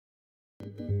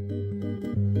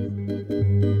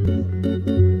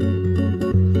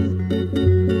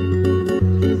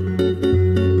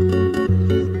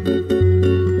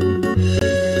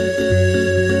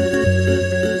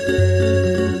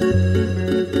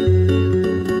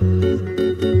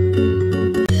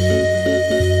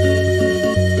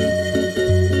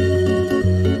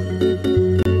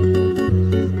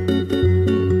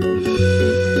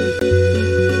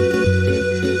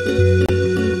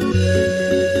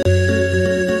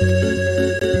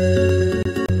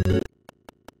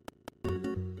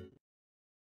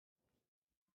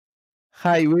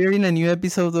Hi, we're in a new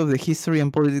episode of the History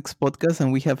and Politics podcast,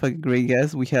 and we have a great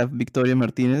guest. We have Victoria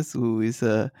Martinez, who is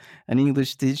an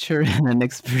English teacher and an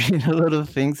expert in a lot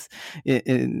of things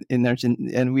in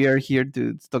Argentina. And we are here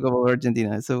to talk about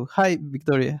Argentina. So, hi,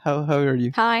 Victoria. How are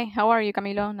you? Hi, how are you,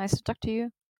 Camilo? Nice to talk to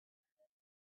you.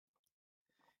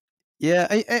 Yeah,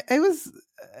 I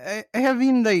have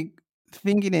been like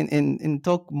thinking and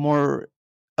talk more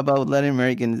about Latin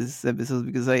America in this episode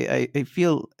because I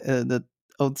feel that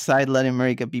outside Latin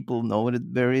America people know it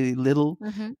very little.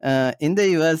 Hmm. In the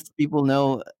US, people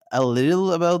know a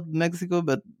little about Mexico,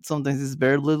 but sometimes it's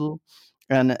very little.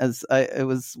 And as I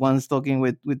was once talking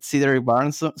with Cedric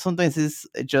Barnes, sometimes it's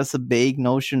just a vague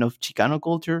notion of Chicano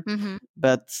culture. Hmm.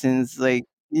 But since like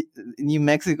New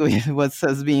Mexico was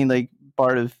has been like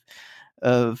part of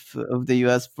the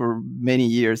US for many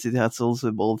years, it has also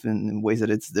evolved in ways that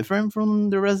it's different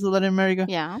from the rest of Latin America.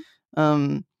 Yeah.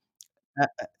 Um,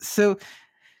 so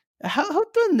how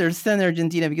to understand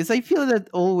Argentina? Because I feel that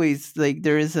always like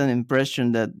there is an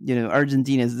impression that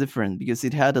Argentina is different because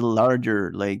it had a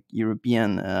larger like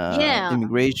European Yeah.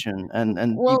 immigration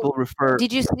and Well, people refer.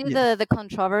 did you see Yeah. the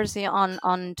controversy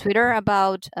on Twitter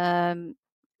about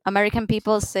American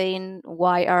people saying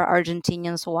why are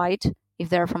Argentinians white if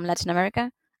they're from Latin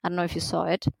America? I don't know if you saw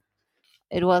it.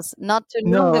 It was not too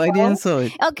long No, I didn't ago. saw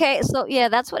it. Okay, so yeah,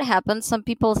 that's what happened. Some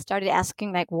people started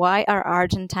asking like, why are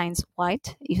Argentines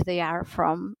white if they are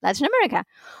from Latin America?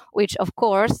 Which of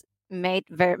course made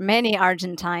very many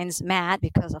Argentines mad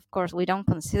because of course we don't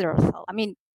consider ourselves. I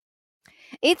mean,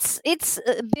 it's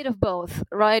a bit of both,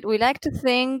 right? We like to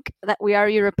think that we are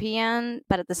European,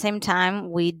 but at the same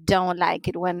time we don't like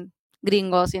it when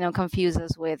gringos, confuse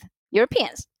us with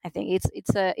Europeans. I think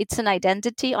it's an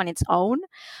identity on its own,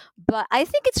 but I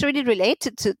think it's really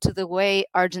related to the way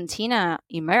Argentina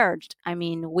emerged. I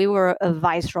mean, we were a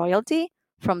viceroyalty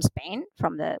from Spain,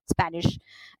 from the Spanish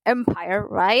Empire,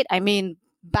 right? I mean,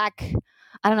 back,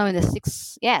 I don't know, in the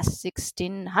 1600s,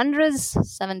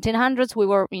 1700s, we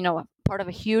were, part of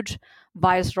a huge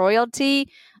viceroyalty.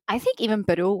 I think even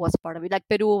Peru was part of it, like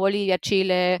Peru, Bolivia,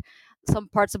 Chile, some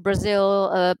parts of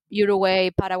Brazil,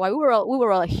 Uruguay, Paraguay. We were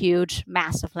a huge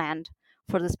mass of land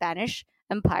for the Spanish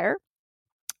Empire,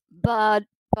 but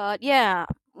yeah,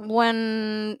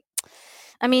 when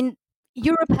I mean,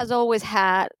 Europe has always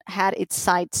had its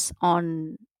sights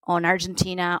on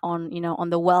Argentina, on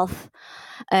the wealth,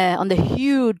 on the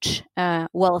huge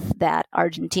wealth that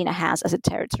Argentina has as a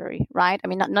territory, right? I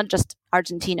mean, not just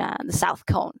Argentina, the South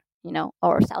Cone,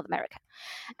 or South America.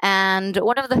 And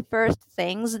one of the first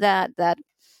things that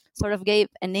sort of gave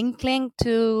an inkling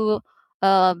to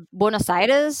Buenos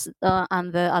Aires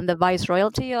and the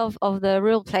viceroyalty of the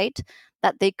River Plate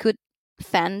that they could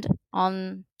fend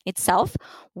on itself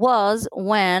was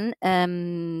when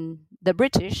the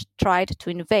British tried to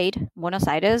invade Buenos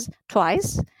Aires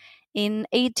twice in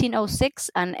 1806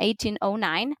 and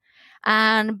 1809.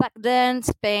 And back then,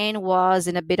 Spain was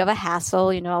in a bit of a hassle.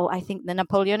 I think the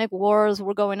Napoleonic Wars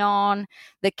were going on.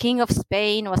 The King of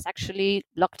Spain was actually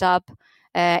locked up.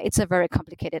 It's a very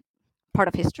complicated part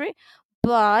of history.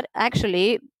 But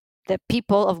actually, the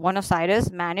people of Buenos Aires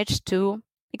managed to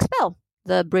expel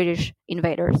the British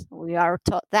invaders. We are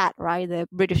taught that, right? The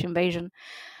British invasion.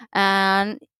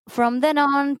 And from then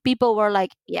on, people were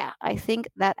like, yeah, I think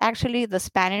that actually the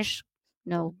Spanish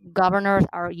governors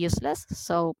are useless.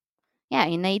 So, yeah,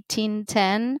 in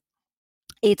 1810,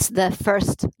 it's the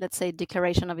first, let's say,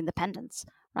 declaration of independence,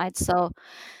 right? So,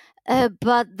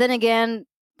 but then again,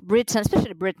 Britain,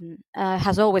 especially Britain,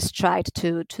 has always tried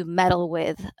to meddle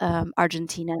with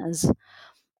Argentina's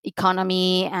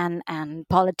economy and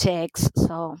politics.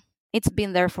 So it's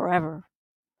been there forever.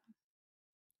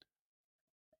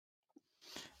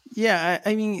 Yeah,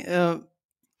 I mean,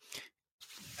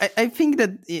 I think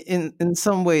that in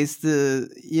some ways the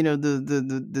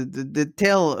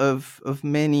tale of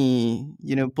many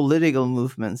political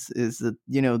movements is that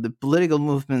the political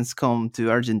movements come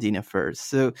to Argentina first.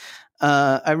 So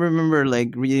I remember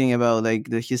like reading about like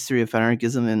the history of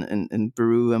anarchism in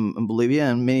Peru and Bolivia,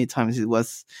 and many times it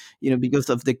was because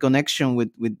of the connection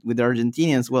with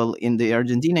Argentinians. Well, in the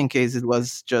Argentinian case, it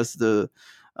was just the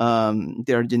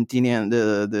Argentinian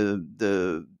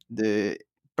the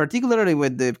particularly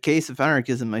with the case of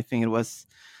anarchism, I think it was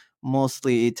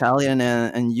mostly Italian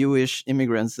and Jewish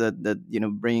immigrants that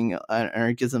bring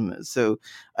anarchism. So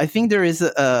I think there is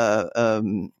a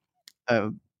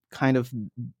kind of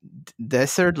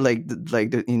desert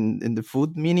in the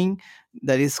food meaning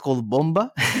that is called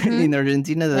bomba Hmm. in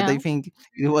Argentina that Yeah. I think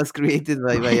it was created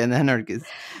by an anarchist.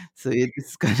 So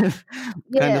it's kind of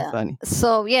kind of Yeah. funny.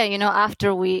 So yeah,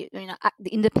 after the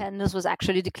independence was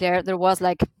actually declared, there was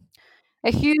like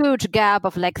a huge gap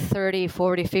of like 30,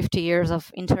 40, 50 years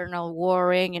of internal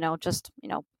warring, just,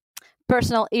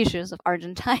 personal issues of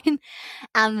Argentine.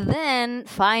 And then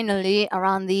finally,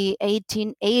 around the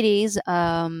 1880s,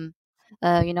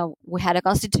 we had a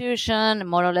constitution,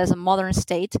 more or less a modern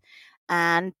state,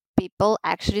 and people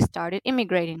actually started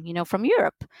immigrating, from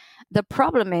Europe. The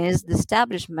problem is the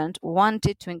establishment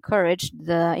wanted to encourage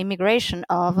the immigration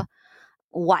of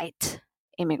white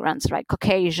immigrants, right?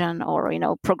 Caucasian or,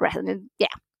 progressive. Yeah,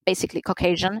 basically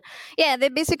Caucasian. Yeah, they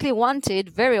basically wanted,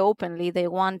 very openly, they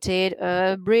wanted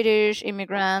British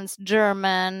immigrants,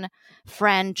 German,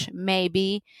 French,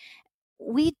 maybe.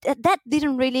 That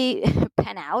didn't really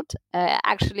pan out.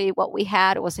 Actually, what we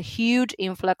had was a huge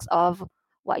influx of,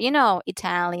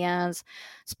 Italians,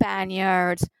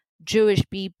 Spaniards, Jewish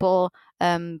people,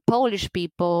 Polish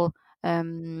people,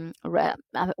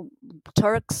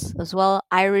 Turks as well,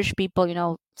 Irish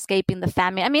people, escaping the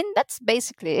famine. I mean, that's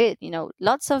basically it.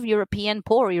 Lots of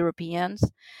poor Europeans,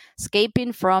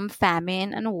 escaping from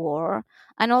famine and war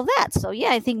and all that. So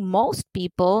yeah, I think most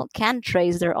people can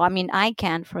trace their. I mean, I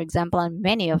can, for example, and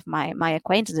many of my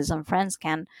acquaintances and friends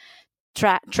can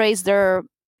trace their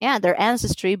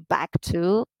ancestry back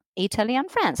to Italy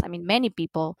and France. I mean, many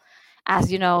people,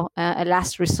 as you know, a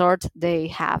last resort, they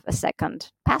have a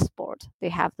second passport. They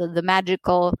have the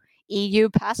magical EU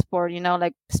passport,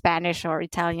 like Spanish or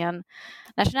Italian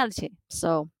nationality.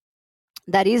 So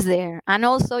that is there. And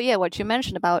also, yeah, what you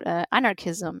mentioned about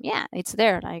anarchism, yeah, it's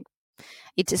there. Like,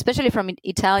 it's especially from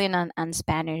Italian and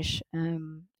Spanish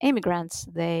immigrants.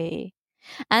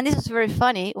 And this is very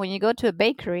funny when you go to a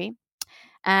bakery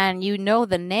and you know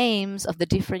the names of the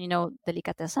different,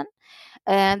 delicatessen,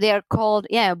 and they are called,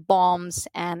 yeah, bombs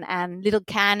and little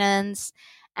cannons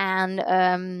and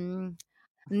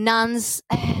nuns,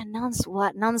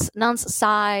 nuns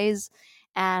size,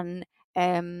 and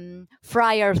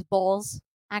friars balls,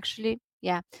 actually.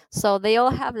 Yeah, so they all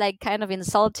have like kind of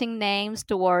insulting names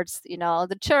towards,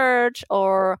 the church,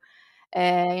 or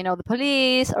the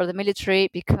police or the military,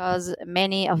 because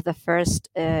many of the first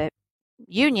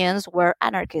unions were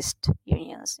anarchist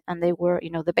unions, and they were,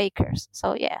 the bakers.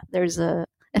 So yeah, there's a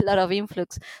lot of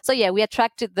influx. So yeah, we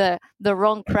attracted the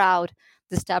wrong crowd,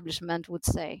 the establishment would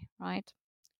say, right?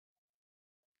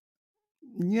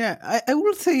 Yeah, I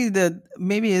will say that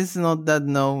maybe it's not that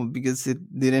no, because it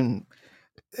didn't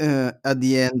at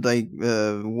the end like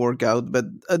work out. But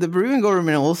the Peruvian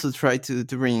government also tried to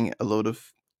bring a lot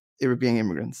of European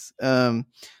immigrants,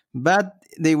 but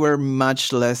they were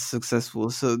much less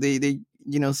successful. So they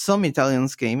some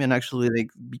Italians came and actually like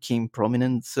became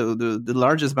prominent. So the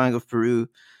largest bank of Peru,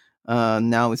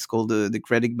 now it's called the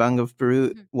Credit Bank of Peru,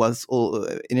 Mhm. was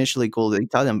initially called the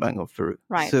Italian Bank of Peru.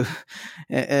 Right. So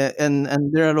and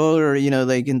there are other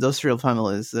like industrial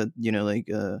families that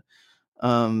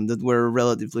that were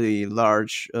relatively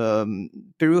large.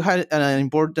 Peru had an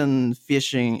important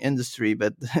fishing industry,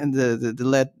 but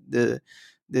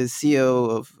the CEO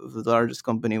of the largest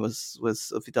company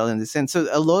was of Italian descent. So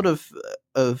a lot of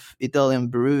Italian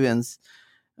Peruvians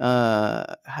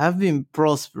have been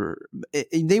prosper.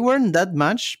 They weren't that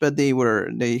much, but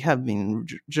they have been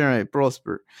generally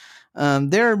prosper.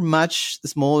 There are much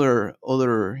smaller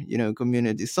other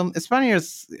communities. Some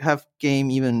Spaniards have came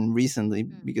even recently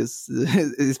Mm. because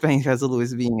Spain has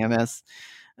always been a mess.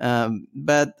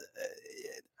 But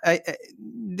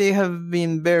they have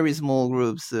been very small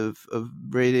groups of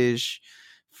British,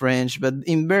 French, but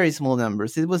in very small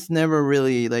numbers. It was never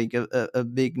really like a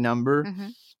big number. Hmm.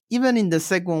 Even in the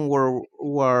Second World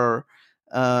War,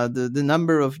 the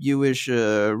number of Jewish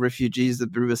refugees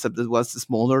that Peru accepted was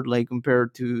smaller, like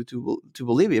compared to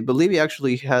Bolivia. Bolivia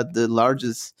actually had the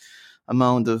largest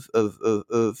amount of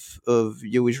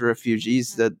Jewish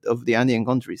refugees that of the Andean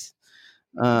countries.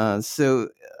 So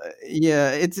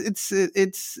yeah,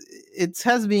 it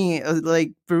has been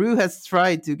like Peru has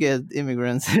tried to get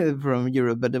immigrants from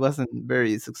Europe, but it wasn't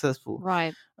very successful.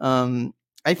 Right. um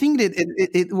I think that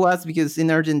it was because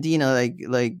in Argentina,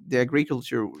 like the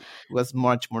agriculture was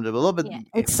much more developed, Yeah,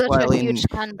 it's such a while huge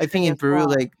in I think country in as Peru, well.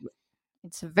 like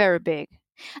It's very big.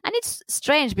 And it's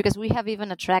strange because we have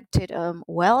even attracted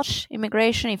Welsh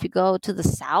immigration. If you go to the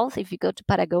south, if you go to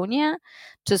Patagonia,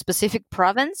 to a specific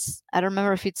province, I don't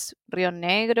remember if it's Rio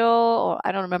Negro or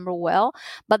I don't remember well,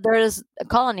 but there is a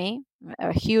colony,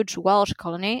 a huge Welsh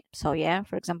colony. So yeah,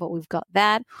 for example, we've got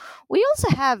that. We also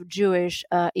have Jewish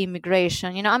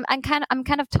immigration. I'm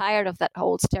kind of tired of that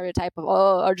whole stereotype of,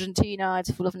 oh, Argentina,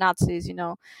 it's full of Nazis.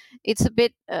 It's a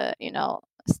bit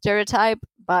stereotype,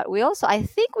 but we also, I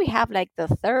think, we have like the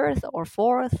third or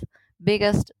fourth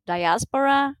biggest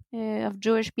diaspora of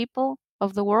Jewish people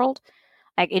of the world.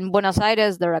 like in Buenos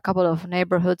Aires, there are a couple of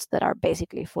neighborhoods that are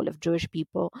basically full of Jewish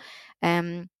people.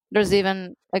 There's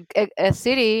even a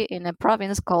city in a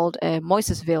province called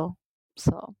Moisesville.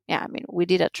 So yeah, I mean, we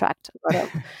did attract a lot of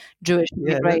Jewish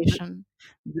Yeah, immigration.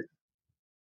 that-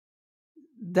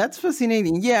 that's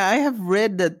fascinating. Yeah, I have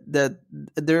read that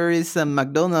there is a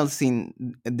McDonald's in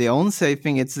the Once. I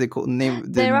think it's the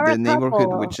name, There are the a neighborhood,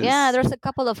 couple. which Yeah, is, there's a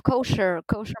couple of kosher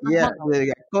yeah, McDonald's.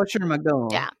 the kosher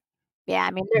McDonald's. Yeah, yeah.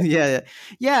 I mean, Yeah, yeah,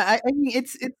 yeah. I mean,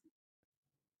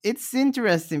 it's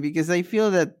interesting because I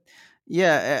feel that,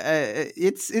 yeah,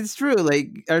 it's true.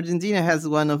 Like Argentina has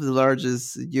one of the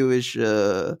largest Jewish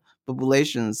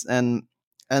populations, and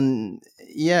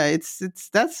yeah, it's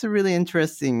that's a really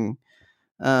interesting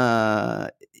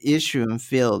issue and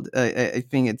field. I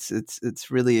think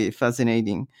it's really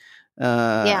fascinating.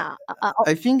 Uh, yeah.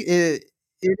 I think it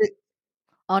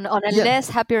On a yeah. less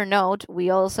happier note, we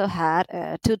also had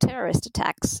two terrorist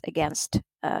attacks against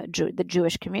the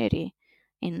Jewish community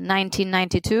in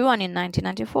 1992 and in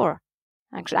 1994.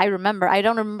 Actually, I remember. I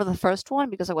don't remember the first one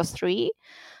because I was 3,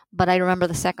 but I remember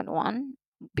the second one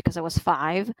because I was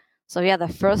 5. So yeah, the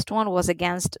first one was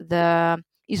against the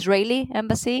Israeli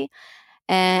embassy,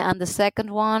 and the second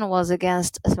one was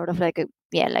against a sort of like a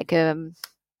yeah, like a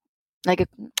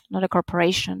not a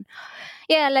corporation,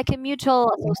 yeah, like a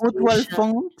mutual Mutual association.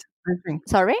 fund, I think.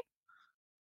 Sorry.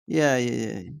 Yeah,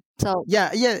 yeah, yeah. So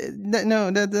Yeah, yeah.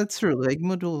 No, that's true. Like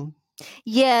mutual,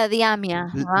 yeah, the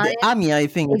AMIA, the right? AMI, I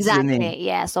think it's the name. Exactly.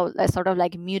 Yeah. So a sort of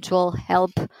like mutual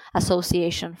help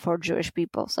association for Jewish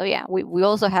people. So yeah, we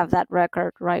also have that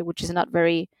record, right? Which is not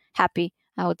very happy,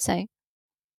 I would say.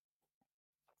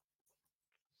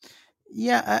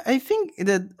 Yeah, I think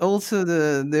that also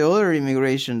the other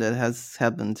immigration that has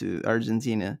happened to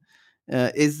Argentina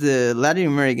is the Latin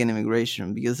American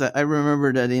immigration, because I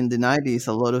remember that in the 90s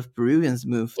a lot of Peruvians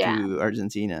moved Yeah. to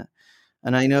Argentina,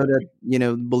 and I know that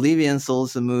Bolivians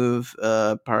also move,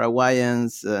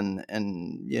 Paraguayans, and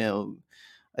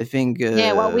I think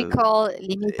Yeah, what we call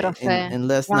limítrofe, in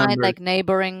less right? numbers. Like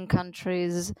neighboring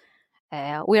countries.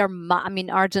 I mean,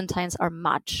 Argentines are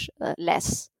much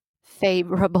less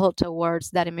favorable towards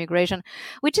that immigration,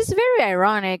 which is very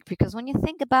ironic because when you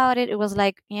think about it, it was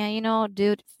like, yeah,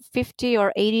 dude, 50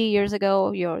 or 80 years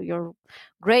ago, your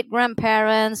great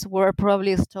grandparents were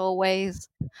probably stowaways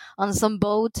on some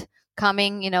boat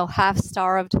coming, half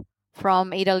starved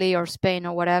from Italy or Spain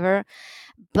or whatever.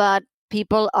 But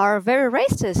people are very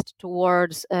racist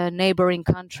towards neighboring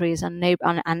countries and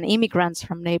immigrants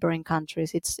from neighboring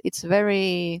countries. It's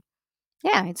very,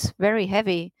 yeah, it's very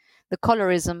heavy. The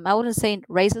colorism, I wouldn't say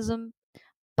racism,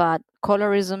 but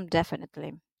colorism,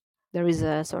 definitely. There is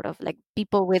a sort of like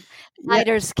people with Yeah,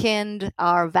 lighter skinned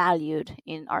are valued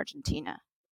in Argentina,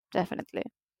 definitely.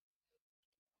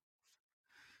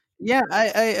 yeah.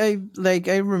 I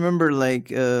remember,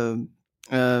 like, it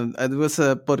was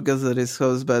a podcast that is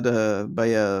hosted by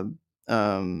a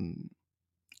um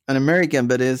an American,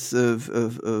 but is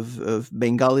of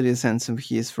Bengali descent. So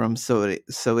he is from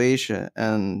South Asia,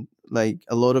 and like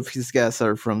a lot of his guests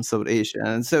are from South Asia.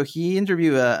 And so he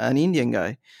interviewed an Indian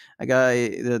guy, a guy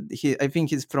that I think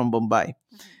he's from Bombay.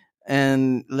 Mhm.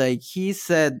 And like he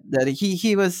said that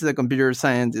he was a computer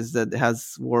scientist that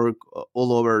has worked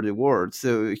all over the world.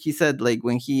 So he said, like,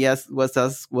 when he was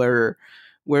asked where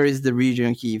is the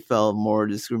region he felt more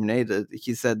discriminated,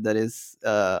 he said that is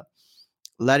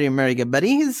Latin America. But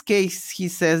in his case, he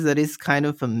says that it's kind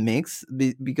of a mix,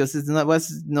 because it's not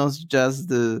just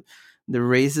the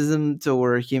racism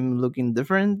toward him looking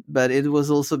different, but it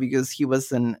was also because he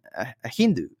was a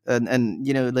Hindu,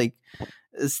 and like,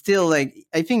 still, like,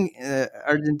 I think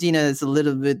Argentina is a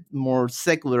little bit more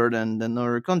secular than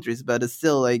other countries, but it's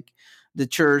still like the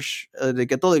church, the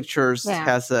Catholic Church, Yeah.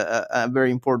 has a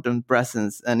very important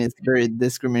presence, and it's very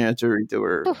discriminatory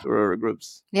Oof. to our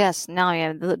groups. Yes, no,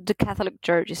 yeah, the Catholic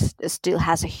Church still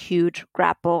has a huge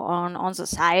grapple on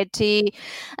society.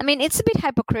 I mean, it's a bit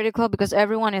hypocritical because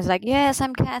everyone is like, "Yes,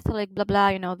 I'm Catholic," blah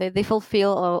blah. They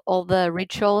fulfill all the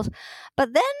rituals,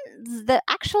 but then the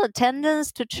actual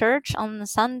attendance to church on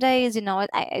Sundays,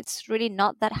 it's really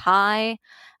not that high.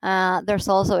 There's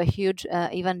also a huge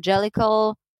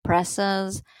evangelical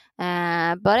presence,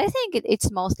 but I think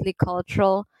it's mostly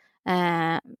cultural.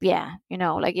 Yeah,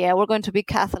 like, yeah, we're going to be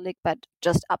Catholic, but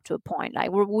just up to a point. Like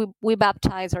we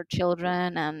baptize our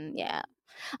children, and yeah,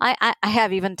 I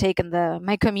have even taken the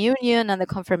my communion and the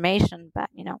confirmation, but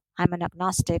I'm an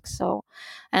agnostic. So,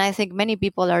 and I think many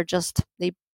people are just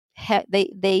they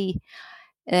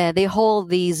hold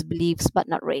these beliefs, but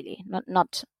not really,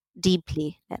 not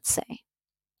deeply, let's say.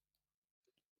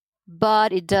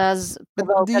 But it does But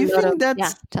provoke do a you lot of, think yeah.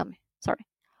 that's Tell me, sorry.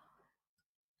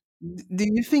 Do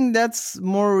you think that's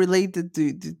more related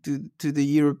to the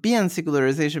European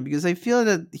secularization? Because I feel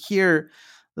that here,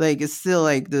 like, it's still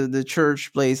like the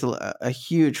church plays a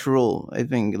huge role. I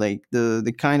think like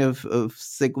the kind of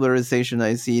secularization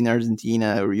I see in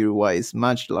Argentina or Uruguay is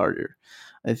much larger.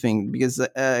 I think because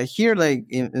here, like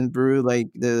in Peru,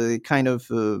 like the kind of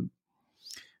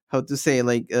how to say,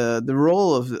 like the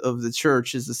role of the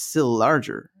church is still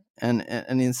larger, and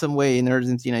in some way in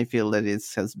Argentina I feel that it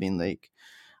has been like,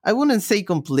 I wouldn't say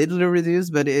completely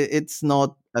reduced, but it's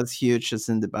not as huge as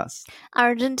in the past.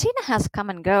 Argentina has come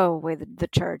and go with the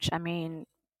church. I mean,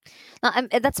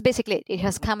 that's basically it. It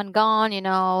has come and gone. You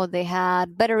know, they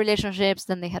had better relationships,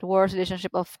 then they had worse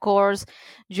relationship. Of course,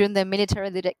 during the military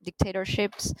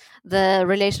dictatorships, the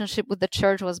relationship with the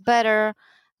church was better.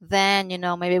 Then, you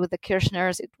know, maybe with the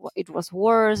Kirchners, it was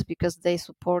worse because they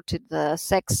supported the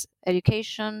sex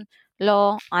education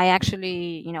law. I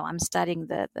actually, you know, I'm studying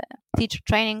the teacher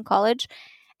training college,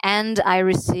 and I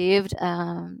received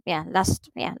last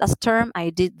term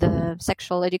I did the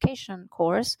sexual education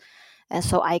course,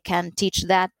 so I can teach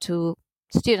that to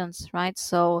students, right?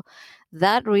 So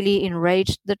that really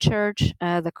enraged the church.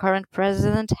 The current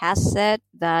president has said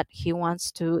that he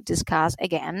wants to discuss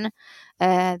again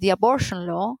the abortion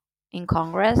law in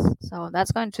Congress. So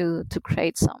that's going to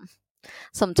create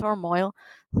some turmoil.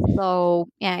 So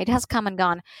yeah, it has come and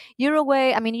gone.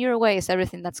 Uruguay, I mean, Uruguay is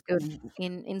everything that's good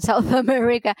in South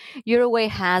America. Uruguay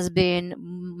has been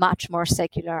much more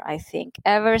secular, I think,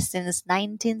 ever since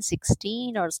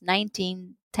 1916 or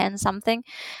 1910 something.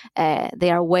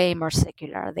 They are way more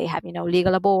secular. They have, you know,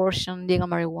 legal abortion, legal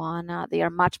marijuana. They are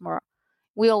much more.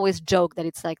 We always joke that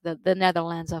it's like the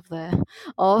Netherlands of the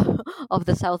of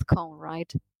the South Cone,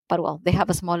 right? But well, they have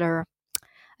a smaller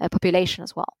population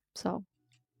as well. So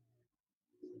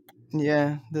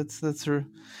Yeah, that's true.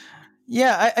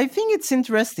 Yeah, I think it's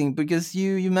interesting because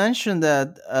you mentioned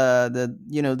that that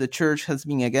the church has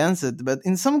been against it, but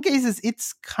in some cases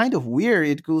it's kind of weird.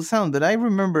 It could sound, but I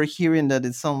remember hearing that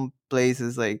in some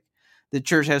places like the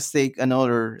church has take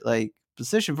another like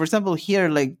position. For example, here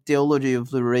like theology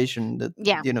of liberation that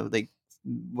yeah. like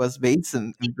was based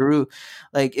in Peru,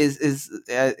 like is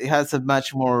it has a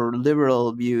much more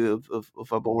liberal view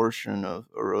of abortion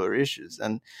or other issues,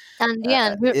 and And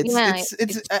yeah, and it's yeah, it's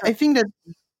it's it's I true. I think that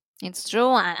It's true,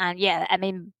 and yeah, I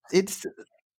mean, it's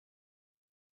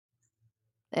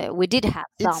we did have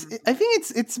some. I think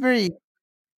it's very,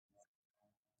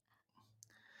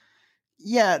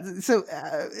 yeah. So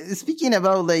speaking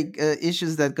about like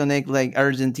issues that connect like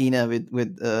Argentina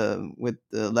with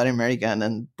Latin America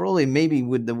and probably maybe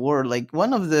with the world, like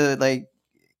one of the like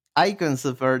icons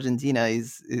of Argentina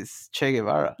is Che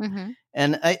Guevara, Hmm.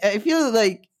 and I feel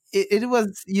like it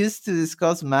was used to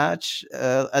discuss much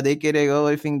a decade ago.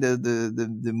 I think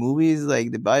the movies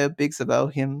like the biopics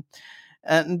about him.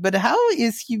 And but how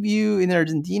is he viewed in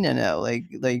Argentina now? Like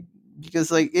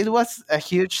because like it was a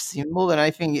huge symbol, and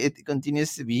I think it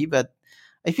continues to be. But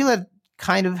I feel that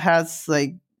kind of has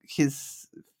like his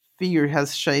figure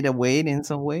has shied away in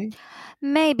some way.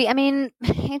 Maybe, I mean,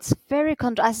 it's very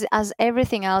as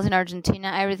everything else in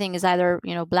Argentina. Everything is either,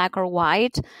 you know, black or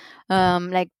white,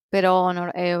 like Perón or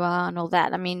Eva and all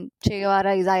that. I mean, Che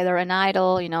Guevara is either an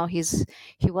idol, you know, he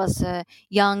was a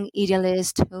young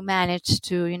idealist who managed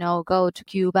to, you know, go to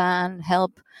Cuba and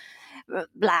help,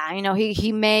 blah, you know,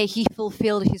 he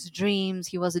fulfilled his dreams.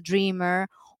 He was a dreamer,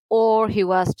 or he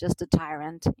was just a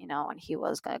tyrant, you know, and he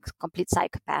was a complete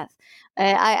psychopath.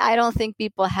 I don't think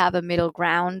people have a middle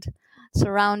ground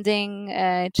surrounding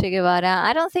Che Guevara.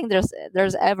 I don't think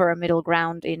there's ever a middle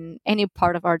ground in any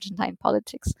part of Argentine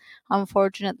politics.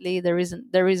 Unfortunately, there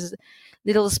is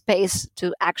little space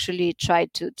to actually try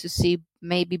to see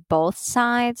maybe both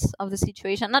sides of the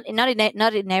situation. Not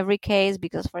in every case,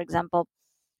 because for example,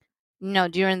 you know,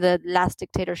 during the last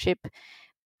dictatorship,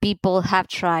 people have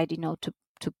tried, you know, to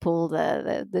pull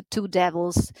the two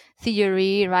devils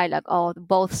theory, right? Like, oh,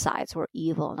 both sides were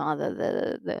evil, no?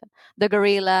 The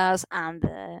guerrillas and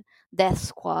the death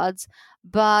squads.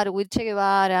 But with Che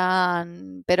Guevara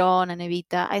and Perón and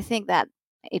Evita, I think that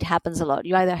it happens a lot.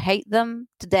 You either hate them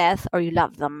to death or you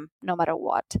love them, no matter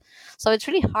what. So it's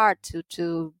really hard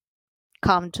to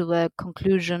come to a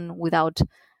conclusion without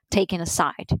taking a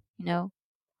side, you know.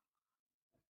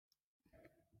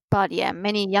 But yeah,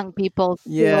 many young people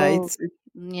Yeah, still,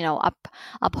 you know,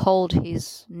 uphold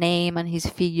his name and his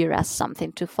figure as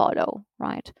something to follow,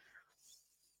 right?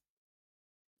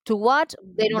 To what,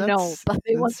 they don't know, but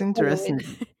they want that's to follow it.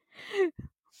 interesting.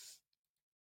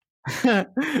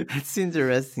 That's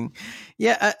interesting.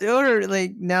 Yeah, or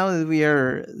like now that we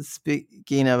are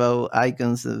speaking about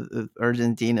icons of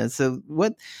Argentina, so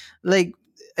what, like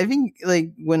I think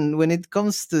like when it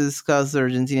comes to discuss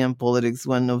Argentinian politics,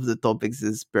 one of the topics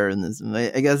is Peronism.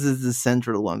 I guess it's the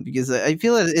central one because I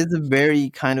feel that it's a very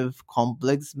kind of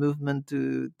complex movement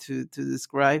to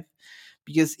describe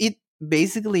because it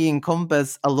basically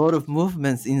encompasses a lot of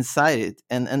movements inside it,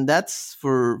 and that's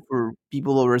for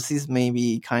people overseas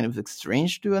maybe kind of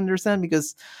strange to understand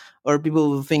because or people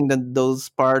will think that those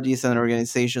parties and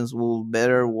organizations will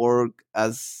better work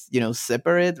as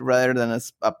separate rather than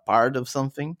as a part of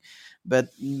something. But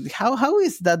how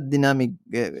is that dynamic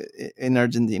in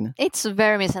Argentina? It's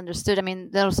very misunderstood. I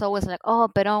mean, there's always like, oh,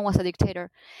 Perón was a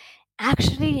dictator.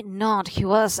 Actually, not. He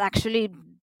was actually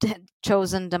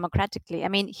chosen democratically. I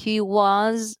mean, he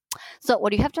was. So,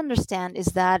 what you have to understand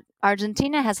is that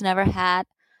Argentina has never had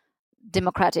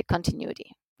democratic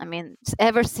continuity. I mean,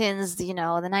 ever since the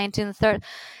 1930s,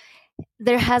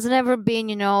 there has never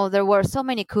been. There were so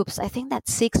many coups. I think that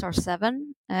 6 or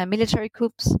 7 military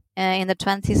coups in the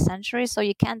 20th century. So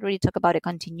you can't really talk about a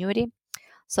continuity.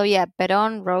 So yeah,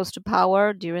 Perón rose to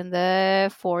power during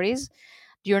the 40s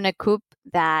during a coup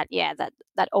that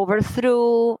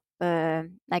overthrew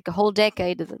like a whole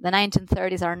decade. The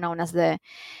 1930s are known as the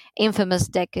infamous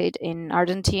decade in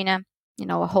Argentina.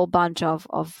 A whole bunch of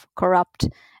corrupt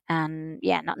and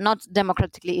not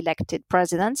democratically elected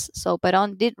presidents. So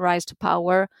Perón did rise to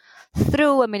power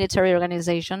through a military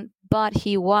organization, but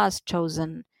he was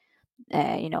chosen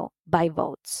by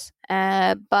votes.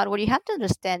 But what you have to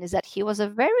understand is that he was a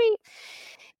very,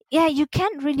 you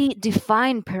can't really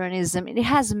define Peronism. It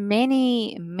has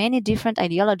many, many different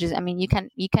ideologies. I mean, you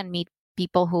can meet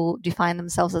people who define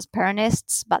themselves as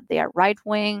Peronists, but they are right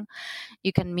wing.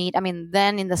 You can meet, I mean,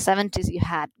 then in the 70s, you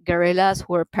had guerrillas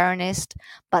who were Peronist,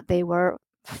 but they were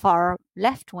far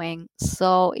left wing.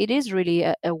 So it is really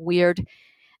a weird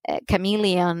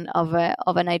chameleon of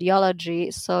an ideology,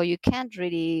 so you can't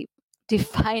really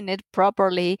define it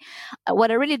properly. What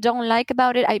I really don't like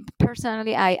about it, I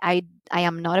personally, I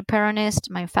am not a Peronist.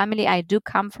 My family, I do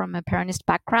come from a Peronist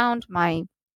background. My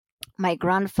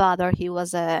grandfather, he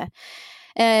was a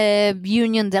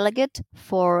union delegate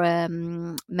for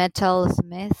metal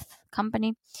smith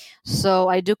company, so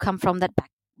I do come from that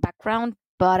background,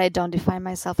 but I don't define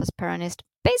myself as Peronist.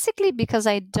 Basically, because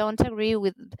I don't agree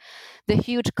with the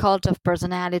huge cult of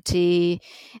personality.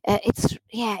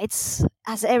 It's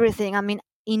as everything. I mean,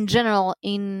 in general,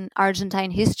 in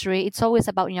Argentine history, it's always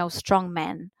about strong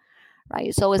men, right?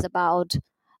 It's always about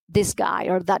this guy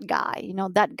or that guy.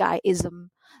 That guy ism.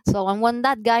 So, and when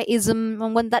that guy ism,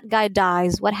 and when that guy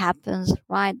dies, what happens,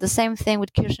 right? The same thing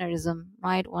with Kirchnerism,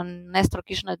 right? When Nestor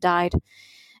Kirchner died,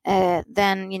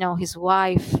 then his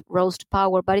wife rose to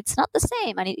power, but it's not the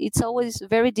same, and it's always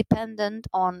very dependent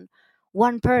on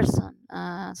one person.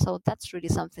 So that's really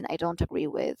something I don't agree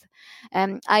with.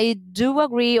 And I do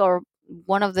agree, or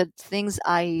one of the things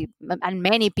I and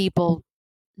many people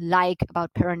like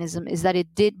about Peronism is that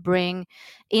it did bring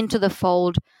into the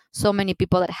fold so many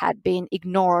people that had been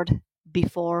ignored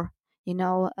before.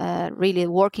 Really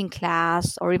working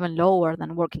class or even lower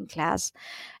than working class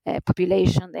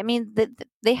population. I mean,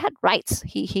 they had rights.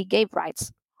 He gave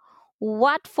rights.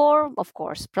 What for? Of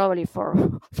course, probably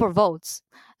for for votes.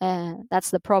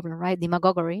 That's the problem, right?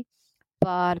 Demagoguery.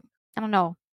 But I don't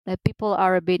know. The people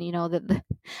are a bit,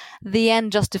 the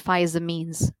end justifies the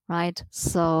means, right?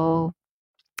 So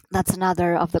that's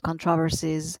another of the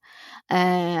controversies.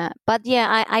 But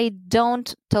yeah, I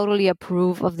don't totally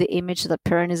approve of the image that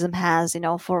Peronism has,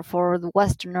 for the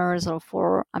Westerners or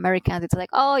for Americans. It's like,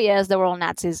 oh yes, they were all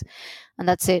Nazis, and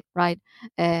that's it, right?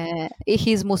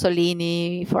 He's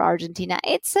Mussolini for Argentina.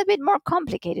 It's a bit more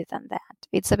complicated than that.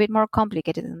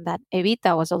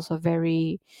 Evita was also a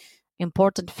very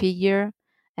important figure.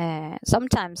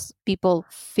 Sometimes people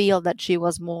feel that she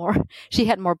was more, she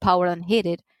had more power than he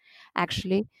did,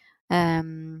 actually.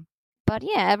 But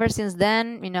yeah, ever since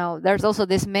then, there's also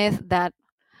this myth that,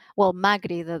 well,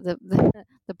 Magri,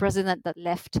 the president that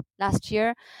left last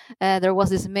year, there was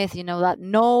this myth, that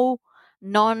no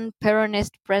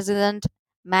non-Peronist president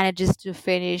manages to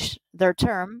finish their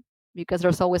term because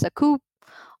there's always a coup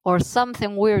or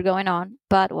something weird going on.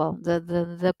 But well,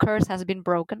 the curse has been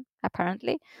broken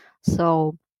apparently.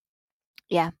 So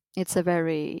yeah, it's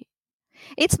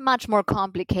much more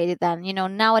complicated than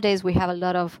nowadays. We have a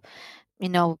lot of you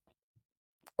know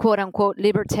quote unquote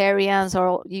libertarians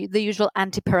or the usual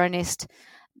anti-Peronist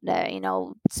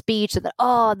speech that,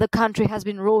 oh, the country has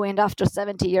been ruined after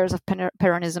 70 years of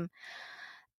Peronism.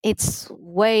 It's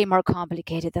way more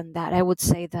complicated than that. I would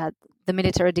say that the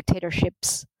military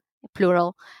dictatorships,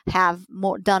 plural, have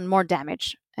done more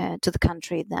damage to the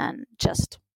country than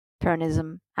just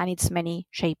Peronism and its many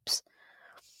shapes.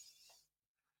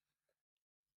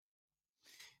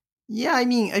 Yeah, I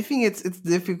mean, I think it's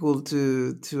difficult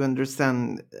to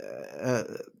understand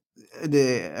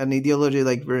the an ideology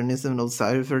like Peronism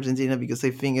outside of Argentina, because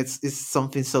I think it's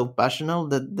something so passionate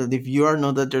that if you are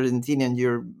not that Argentinian,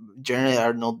 you're generally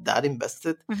are not that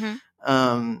invested. Hmm.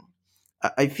 Um,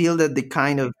 I feel that the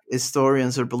kind of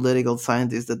historians or political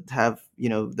scientists that have,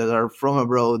 that are from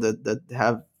abroad, that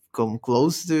have come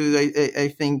close to, I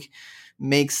think,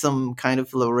 make some kind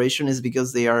of elaboration, is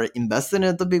because they are invested in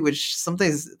a topic, which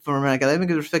sometimes from an academic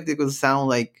perspective could sound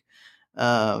like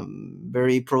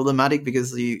very problematic,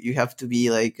 because you have to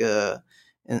be like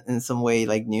in some way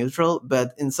like neutral,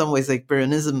 but in some ways like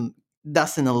Peronism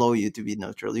doesn't allow you to be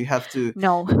neutral. You have to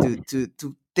No.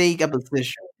 take a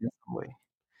position in some way.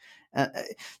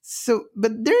 So,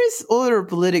 but there is other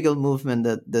political movement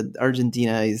that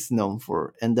Argentina is known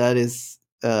for, and that is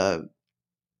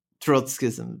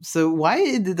Trotskyism. So,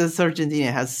 why does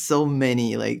Argentina has so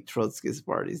many like Trotskyist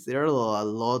parties? There are a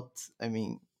lot. I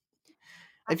mean,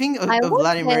 I think of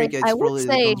Latin America, I it's would probably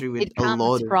the say country with it a comes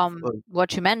lot from of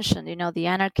what you mentioned, the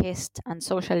anarchists and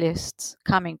socialists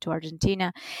coming to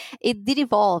Argentina. It did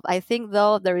evolve. I think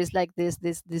though there is like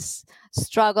this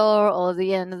struggle, or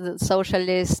the end the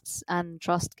socialists and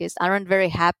Trotskyists aren't very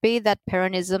happy that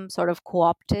Peronism sort of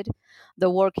co-opted the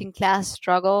working class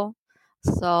struggle.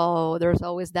 So there's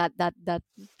always that that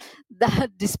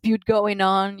dispute going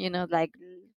on, like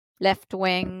left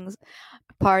wings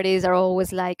parties are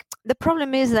always like, the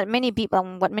problem is that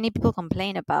what many people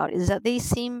complain about is that they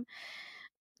seem,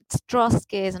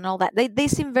 Trotskys and all that, they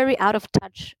seem very out of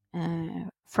touch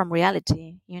from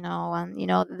reality, and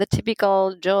the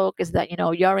typical joke is that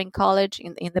you're in college,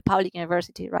 in the public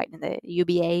university, right, in the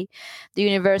UBA, the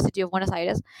University of Buenos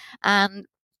Aires, and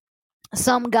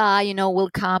some guy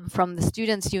will come from the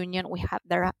students union. We have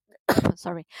there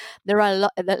sorry, there are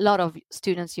a lot of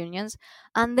students unions,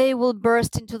 and they will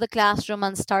burst into the classroom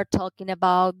and start talking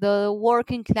about the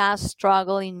working class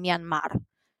struggle in Myanmar,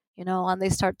 and they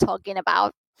start talking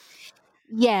about,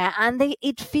 yeah, and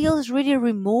it feels really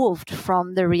removed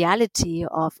from the reality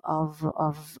of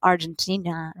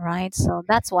Argentina, right? So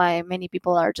that's why many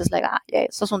people are just like, yeah,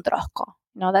 sos un trosco.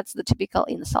 That's the typical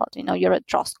insult, you're a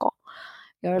trosco.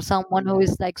 You're someone who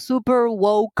is like super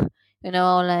woke,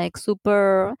 like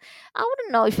super, I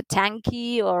wouldn't know if a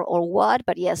tanky or what,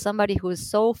 but yeah, somebody who is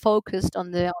so focused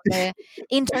on the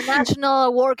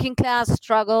international working class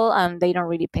struggle, and they don't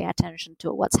really pay attention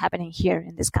to what's happening here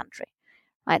in this country.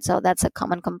 Right. So that's a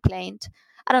common complaint.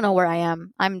 I don't know where I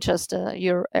am. I'm just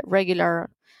your regular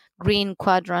green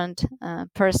quadrant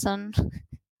person,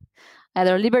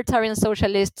 either libertarian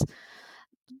socialist,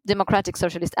 democratic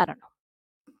socialist. I don't know,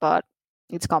 but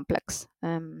it's complex.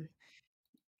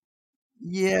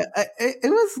 yeah. I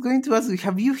was going to ask you,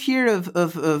 have you heard of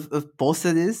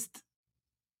Posadist,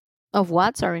 Of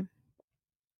what? Sorry.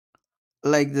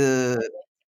 like the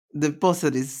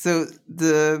Posadists? So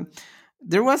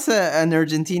there was an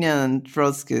Argentinian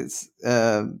Trotskyist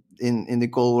in the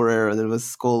Cold War era that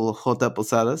was called J.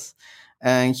 Posadas,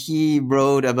 and he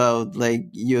wrote about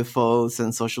like UFOs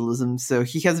and socialism. So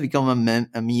he has become a meme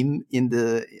in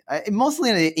the mostly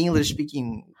in the English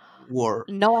speaking world.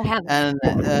 No, I haven't. And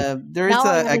there is Now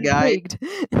I am a guy, intrigued.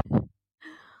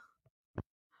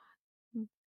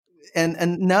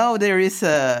 and now there is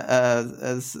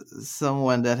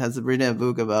someone that has written a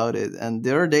book about it. And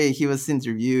the other day he was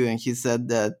interviewed, and he said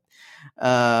that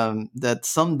that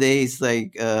some days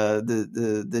like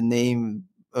the name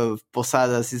of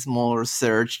Posadas is more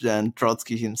searched than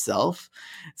Trotsky himself.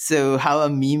 So how a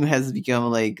meme has become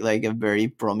like a very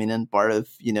prominent part of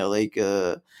like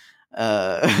of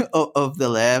the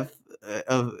left,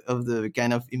 of the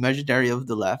kind of imaginary of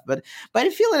the left. But I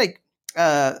feel like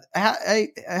I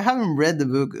haven't read the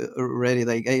book already.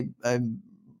 Like I'm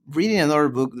reading another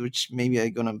book, which maybe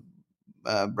I'm gonna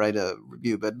write a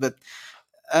review. But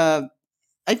uh,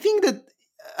 I think that,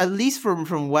 at least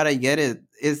from what I get, it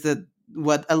is that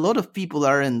what a lot of people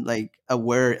aren't like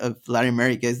aware of Latin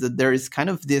America is that there is kind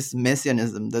of this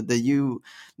messianism that you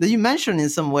mentioned in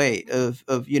some way of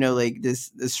like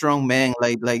this strong man,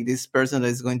 like this person that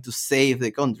is going to save the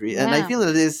country. And I Yeah. feel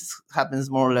that this happens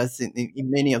more or less in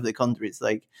many of the countries,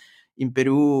 like in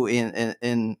Peru,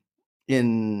 in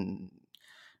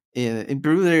in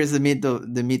Peru, there is the myth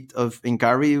of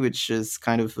Inkari, which is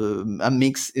kind of a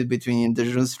mix between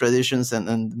indigenous traditions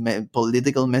and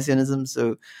political messianism.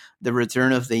 So, the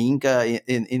return of the Inca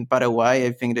in Paraguay,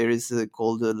 I think there is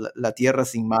called La Tierra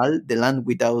Sin Mal, the land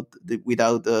without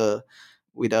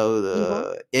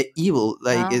Evil. evil.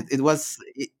 Like Oh.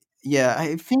 yeah,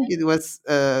 I think it was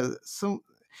some.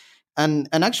 and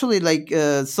actually like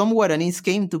some Guaranis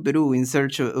came to Peru in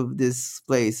search of this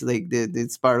place, like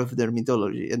it's part of their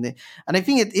mythology, and I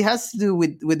think it has to do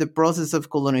with the process of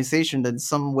colonization, that in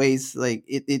some ways like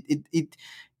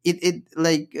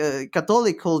like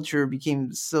Catholic culture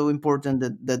became so important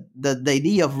that the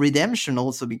idea of redemption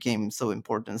also became so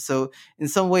important. So in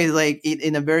some ways, like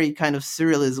in a very kind of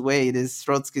surrealist way, this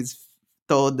Trotsky's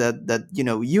thought that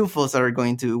UFOs are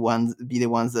going to be the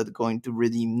ones that are going to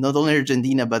redeem not only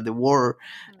Argentina but the war,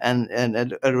 and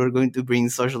we're going to bring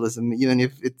socialism, even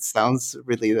if it sounds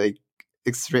really like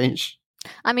strange.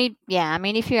 I mean, yeah, I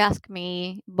mean, if you ask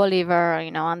me, Bolivar,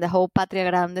 and the whole Patria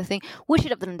Grande thing, we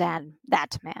should have done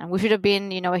that, man. We should have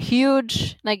been, a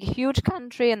huge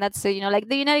country, and that's, like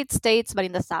the United States, but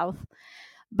in the South.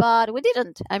 But we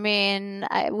didn't. I mean,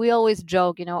 we always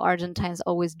joke, Argentines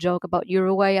always joke about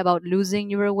Uruguay, about losing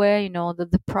Uruguay,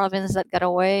 the province that got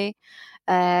away.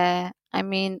 I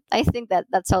mean, I think that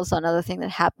that's also another thing that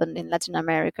happened in Latin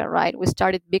America, right? We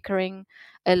started bickering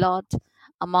a lot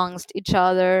amongst each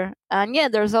other, and yeah,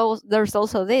 there's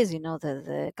also this,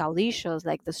 the caudillos,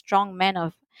 like the strong men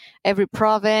of every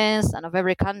province and of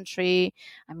every country.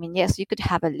 I mean, yes, you could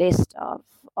have a list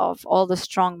of all the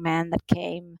strong men that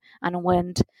came and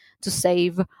went to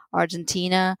save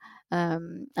Argentina. I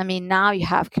mean, now you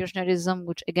have Kirchnerism,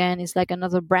 which again is like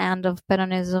another brand of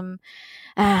Peronism,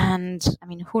 and I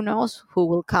mean, who knows who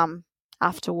will come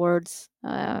afterwards?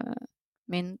 I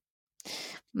mean,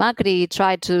 Macri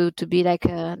tried to be like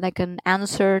an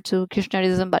answer to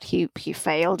Kirchnerism, but he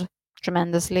failed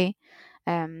tremendously.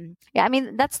 Yeah, I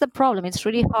mean, that's the problem. It's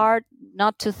really hard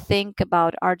not to think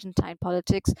about Argentine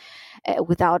politics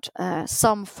without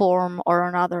some form or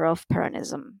another of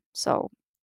Peronism. So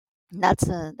that's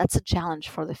a challenge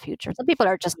for the future. Some people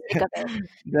are just sick of it. Some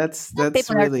That's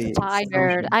people are really so tired.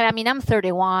 true. I mean, I'm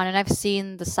 31 and I've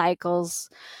seen the cycles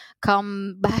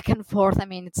come back and forth. I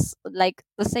mean, it's like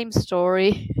the same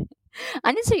story.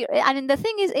 And the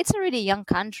thing is, it's a really young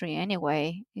country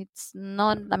anyway. It's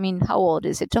not, I mean, how old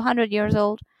is it? 200 years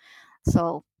old?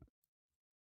 So,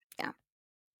 yeah.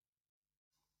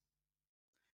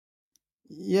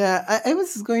 Yeah, I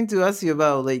was going to ask you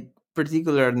about like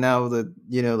particular now that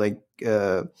like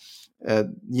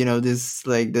this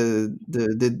like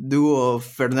the duo of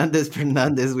Fernandez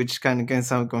Fernandez, which kind of can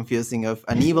sound confusing, of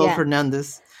Aníbal Yeah.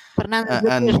 Fernandez Fernandez de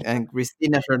Kirchner. and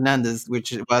Cristina Fernandez,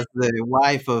 which was the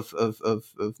wife of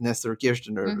Nestor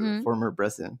Kirchner, Mm-hmm. former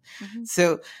president. Mm-hmm.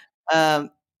 So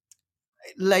um,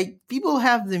 like people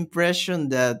have the impression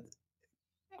that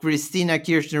Christina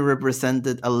Kirchner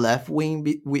represented a left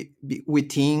wing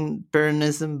within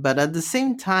Peronism, but at the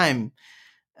same time,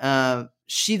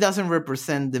 she doesn't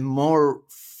represent the more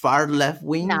far left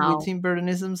wing No. within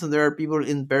Peronism. So there are people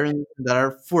in Peronism that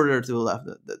are further to the left.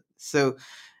 So,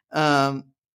 um,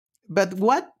 but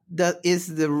what that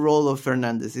is the role of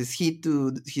Fernandez? Is he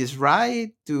to his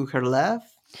right, to her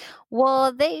left?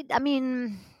 Well, I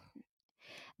mean,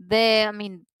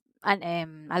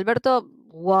 and Alberto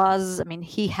was, I mean,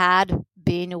 he had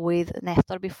been with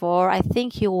Nestor before. I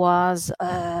think he was,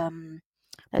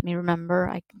 let me remember,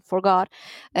 I forgot.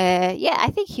 Yeah, I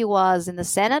think he was in the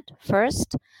Senate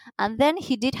first, and then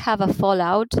he did have a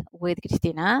fallout with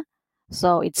Cristina.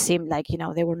 So it seemed like,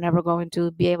 they were never going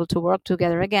to be able to work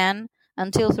together again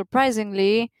until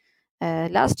surprisingly,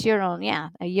 last year, yeah,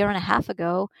 a year and a half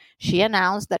ago, she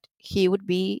announced that he would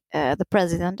be the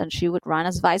president and she would run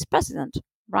as vice president,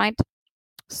 right?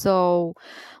 So,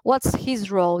 what's his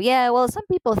role? Yeah, well, some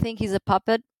people think he's a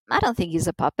puppet. I don't think he's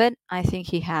a puppet. I think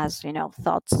he has,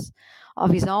 thoughts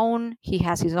of his own. He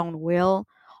has his own will.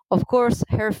 Of course,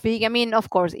 I mean, of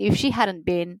course, if she hadn't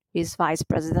been his vice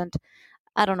president,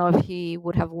 I don't know if he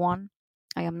would have won.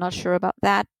 I am not sure about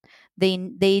that.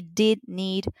 They did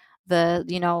need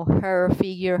her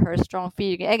figure, her strong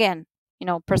figure again.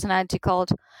 Personality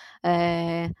called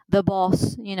the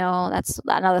boss. That's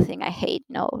another thing I hate.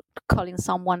 Calling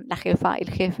someone la jefa,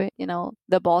 el jefe.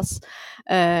 The boss.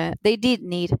 They did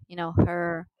need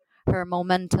her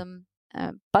momentum.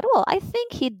 But well, I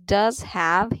think he does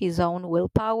have his own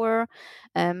willpower.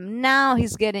 Now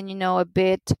he's getting a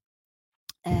bit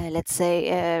let's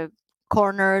say,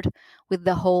 cornered with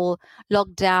the whole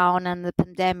lockdown and the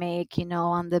pandemic,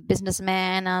 and the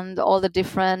businessmen and all the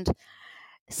different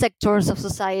sectors of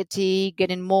society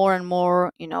getting more and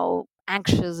more,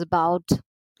 anxious about,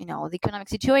 the economic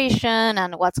situation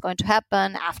and what's going to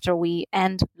happen after we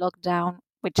end lockdown,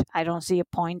 which I don't see a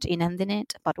point in ending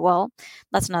it, but well,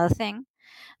 that's another thing.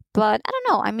 But I don't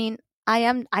know. I mean, I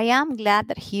am glad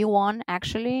that he won.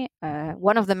 Actually,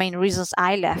 one of the main reasons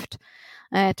I left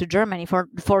to Germany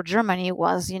for Germany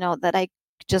was that I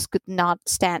just could not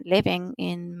stand living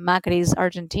in Macri's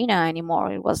Argentina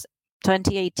anymore. It was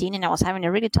 2018, and I was having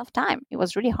a really tough time. It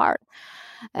was really hard.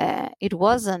 It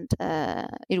wasn't.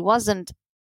 It wasn't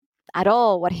at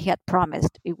all what he had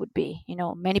promised it would be.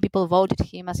 Many people voted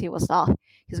him as he was off.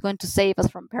 He's going to save us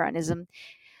from Peronism.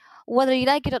 Whether you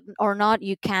like it or not,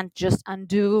 you can't just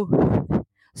undo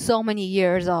so many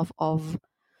years of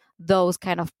those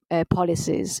kind of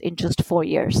policies in just 4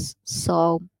 years.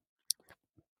 So,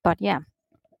 but yeah,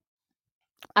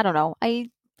 I don't know.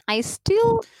 I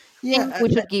still think Yeah, we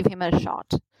should give him a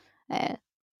shot uh,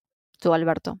 to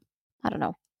Alberto. I don't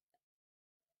know.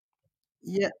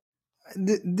 yeah.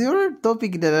 The other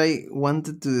topic that I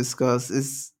wanted to discuss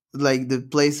is like the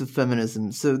place of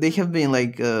feminism. So they have been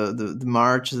like the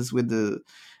marches with the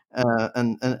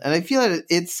and I feel that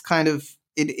it's kind of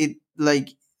it like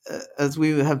as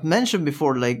we have mentioned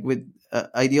before, like with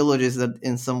ideologies that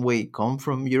in some way come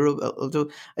from Europe. Although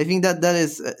I think that that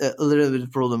is a little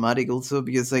bit problematic also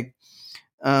because like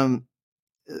um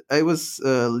I was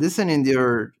listening the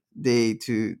other day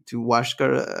to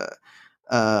Washkar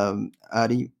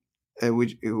Ari,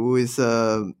 which who is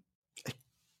an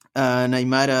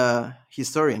Aymara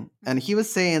historian, and he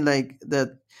was saying like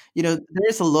that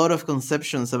there's a lot of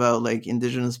conceptions about like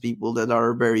indigenous people that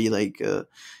are very like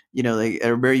like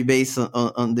are very based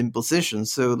on the imposition.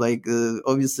 So like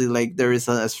obviously like there is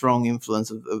a strong influence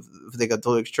of the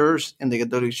Catholic Church, and the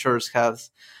Catholic Church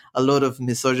has a lot of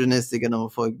misogynistic and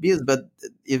homophobic views. But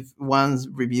if one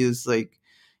reviews like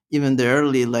even the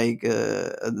early like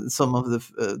some of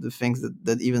the things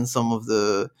that even some of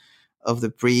the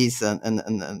priests and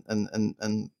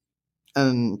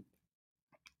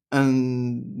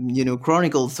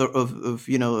chronicles of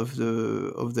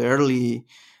the early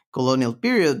colonial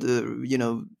period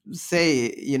say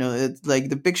it's like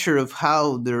the picture of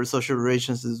how their social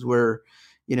relations were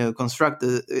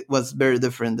constructed. It was very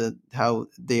different than how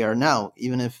they are now,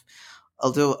 even if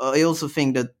although I also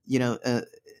think that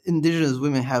indigenous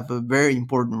women have a very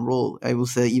important role. I will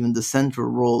say even the central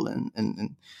role in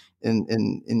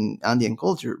Andean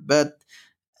culture. But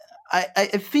I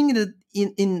think that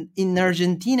in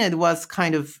Argentina it was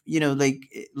kind of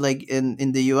like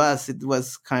in the US it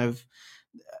was kind of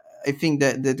I think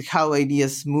that how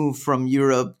ideas move from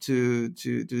Europe to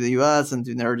the US and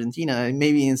to Argentina, and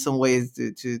maybe in some ways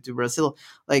to Brazil.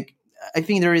 Like I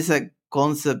think there is a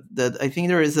concept that I think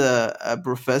there is a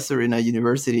professor in a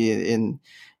university in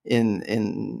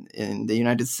the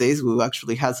United States who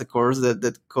actually has a course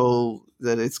that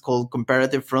it's called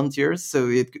comparative frontiers. So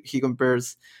he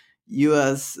compares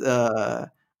U.S.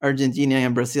 Argentina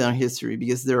and Brazilian history,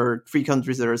 because there are three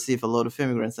countries that receive a lot of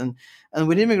immigrants, and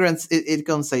with immigrants it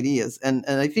comes ideas, and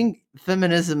I think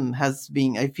feminism has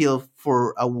been, I feel,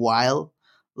 for a while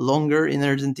longer in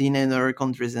Argentina and other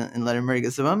countries in Latin America.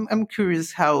 So I'm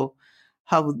curious how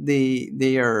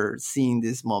they are seeing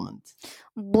this moment.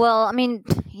 Well, I mean,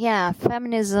 yeah,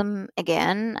 feminism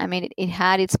again. I mean, it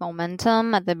had its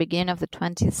momentum at the beginning of the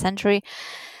 20th century,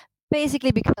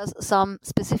 basically because some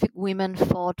specific women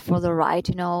fought for the right,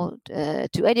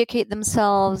 to educate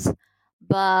themselves.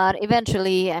 But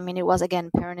eventually, I mean, it was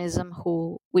again Peronism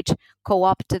which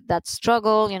co-opted that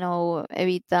struggle.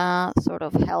 Evita sort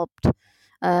of helped.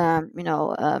 Um, you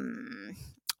know, um,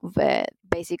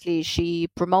 Basically, she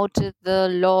promoted the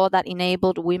law that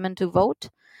enabled women to vote.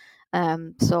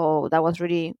 So that was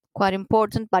really quite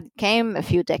important, but it came a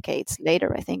few decades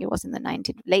later. I think it was in the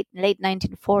late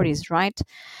 1940s, right?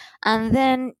 And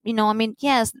then, I mean,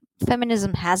 yes,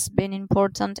 feminism has been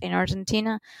important in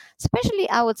Argentina, especially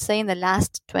I would say in the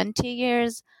last 20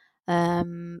 years.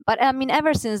 But I mean,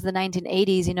 ever since the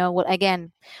 1980s, well,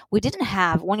 again, we didn't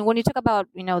have, when you talk about,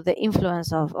 the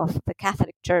influence of the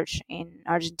Catholic Church in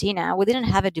Argentina, we didn't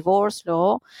have a divorce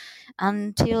law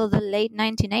until the late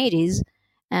 1980s.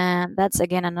 And that's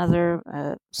again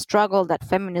another struggle that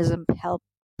feminism helped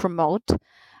promote.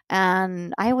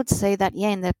 And I would say that, yeah,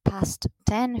 in the past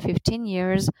 10, 15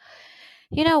 years,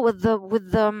 with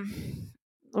the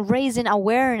raising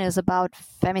awareness about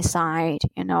femicide,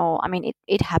 I mean,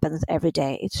 it happens every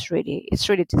day. It's really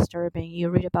disturbing. You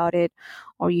read about it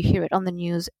or you hear it on the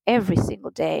news every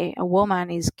single day. A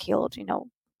woman is killed,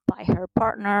 by her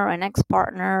partner, an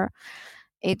ex-partner.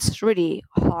 It's really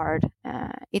hard.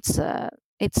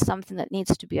 It's something that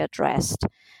needs to be addressed,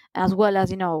 as well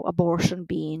as abortion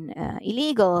being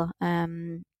illegal.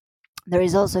 There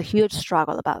is also a huge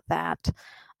struggle about that.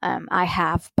 I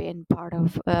have been part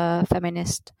of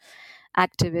feminist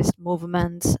activist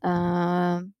movements.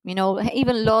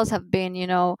 Even laws have been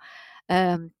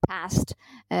passed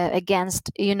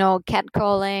against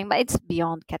catcalling, but it's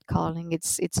beyond catcalling.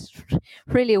 It's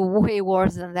really way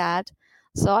worse than that.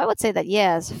 So I would say that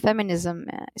yes, feminism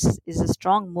is a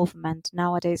strong movement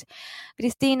nowadays.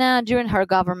 Cristina, during her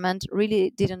government,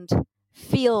 really didn't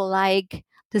feel like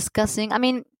discussing. I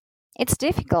mean, it's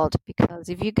difficult because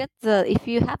if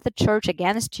you have the church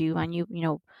against you and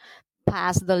you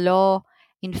pass the law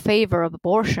in favor of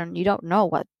abortion, you don't know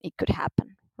what it could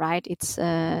happen, right?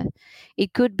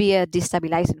 It could be a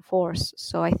destabilizing force.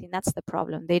 So I think that's the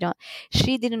problem. They don't.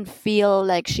 She didn't feel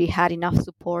like she had enough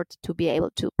support to be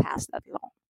able to pass that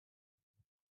law.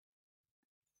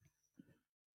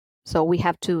 So we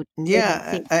have to wait and Yeah,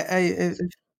 see.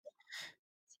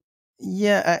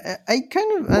 I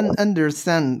kind of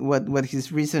understand what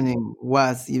his reasoning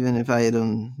was, even if I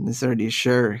don't necessarily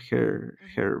share Mhm.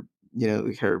 her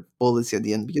her policy at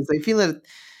the end, because I feel that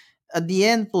at the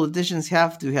end politicians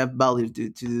have to have value to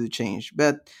do change.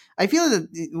 But I feel that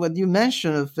what you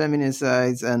mentioned of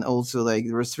feminicides and also like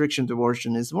the restriction to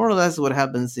abortion is more or less what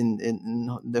happens in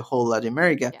the whole Latin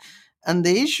America. Yeah. And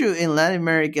the issue in Latin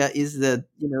America is that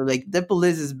like the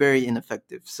police is very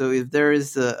ineffective. So if there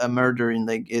is a murder in,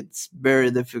 like, it's very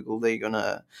difficult they're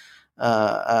gonna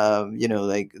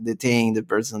like detain the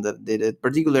person that did it,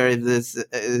 particularly if this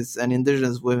is an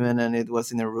indigenous woman and it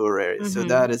was in a rural area. So Hmm.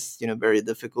 that is very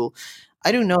difficult.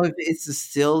 I don't know if it's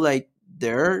still like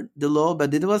there the law,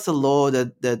 but it was a law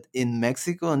that in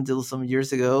Mexico until some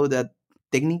years ago that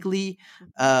technically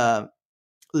uh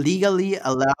legally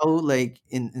allow, like,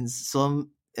 in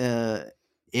some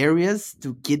areas,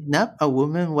 to kidnap a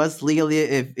woman was legally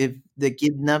if the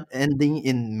kidnap ending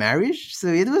in marriage. So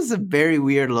it was a very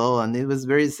weird law and it was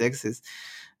very sexist.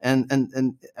 And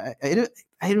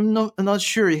I don't know, I'm not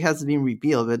sure it has been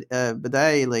repealed, but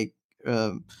I like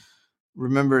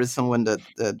remember someone that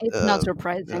It's not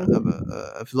surprising.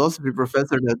 a philosophy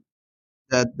professor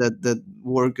that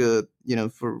work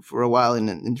for a while in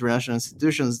international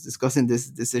institutions discussing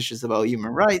these issues about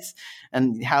human rights,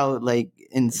 and how, like,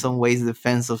 in some ways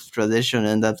defense of tradition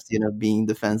ends up being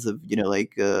defense of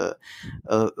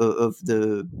of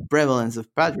the prevalence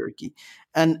of patriarchy.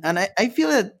 And I feel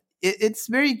that it's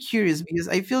very curious because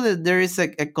I feel that there is a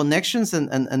connections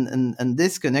and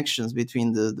disconnections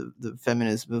between the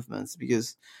feminist movements,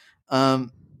 because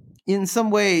um in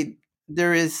some way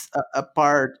there is a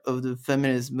part of the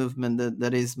feminist movement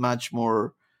that is much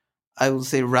more, I will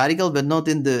say, radical, but not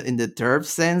in the TERF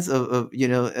sense of of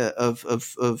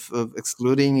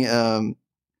excluding um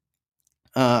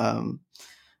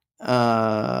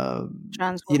uh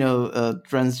Trans women.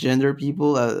 transgender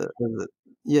people,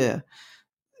 yeah.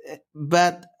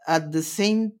 But at the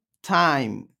same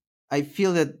time, I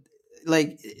feel that,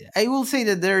 like, I will say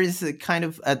that there is a kind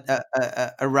of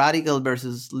a radical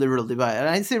versus liberal divide, and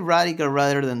I say radical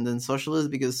rather than socialist,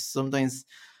 because sometimes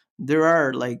there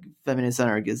are, like, feminist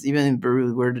anarchists even in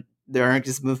Peru, where the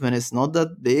anarchist movement is not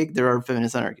that big. There are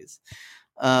feminist anarchists.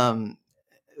 Um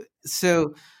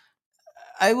so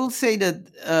I will say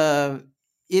that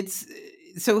it's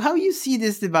so how you see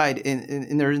this divide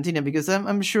in Argentina, because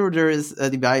I'm sure there is a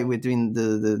divide between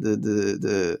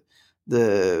the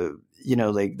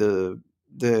like the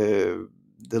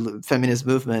feminist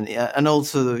movement, and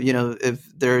also if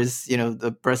there is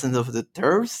the presence of the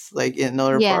turfs like in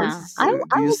other parts. Yeah, So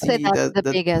do I you would say see that's that the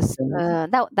that biggest.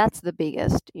 tendency? That's the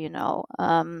biggest,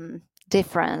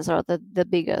 difference, or the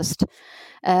biggest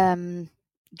um,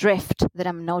 drift that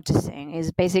I'm noticing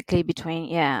is basically between,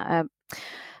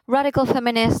 radical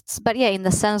feminists, but yeah, in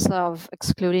the sense of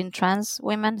excluding trans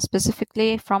women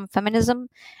specifically from feminism,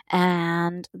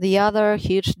 and the other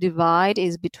huge divide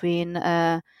is between,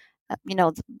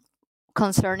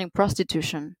 concerning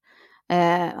prostitution.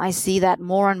 I see that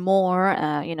more and more,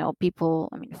 people,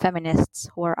 I mean, feminists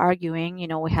who are arguing,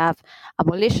 we have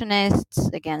abolitionists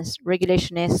against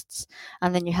regulationists,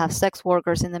 and then you have sex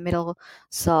workers in the middle.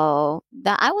 So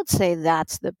that, I would say,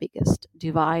 that's the biggest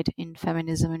divide in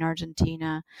feminism in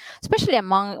Argentina, especially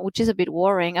among, which is a bit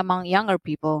worrying, among younger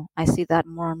people. I see that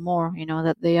more and more,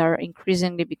 that they are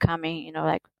increasingly becoming,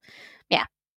 like, yeah,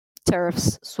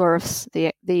 TERFs, SWERFs.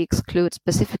 They exclude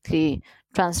specifically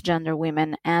transgender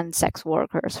women and sex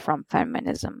workers from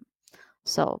feminism.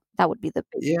 So that would be the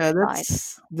big Yeah, divide.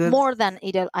 that's More than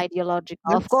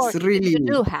ideological. Of that's course, you really.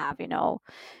 do have,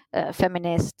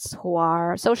 feminists who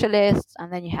are socialists,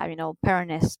 and then you have,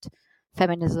 Peronist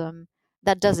feminism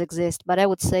that does exist. But I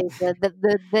would say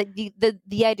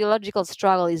the ideological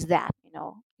struggle is that,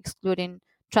 excluding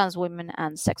trans women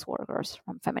and sex workers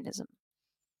from feminism.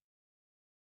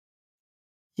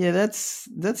 Yeah, that's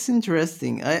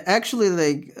interesting. I actually,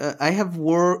 like, I have,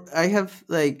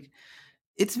 like,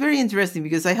 it's very interesting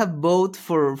because I have voted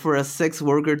for a sex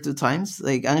worker two times.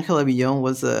 Like, Angela Villon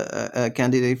was a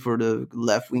candidate for the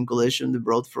left wing coalition, the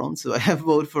Broad Front. So I have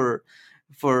voted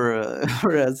for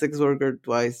a sex worker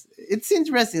twice. It's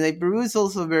interesting. Like Peru is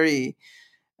also very.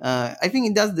 I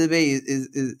think that debate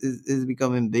is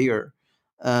becoming bigger,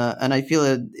 and I feel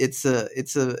that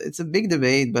it's a big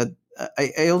debate. But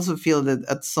I also feel that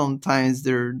at some times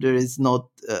there is not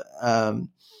an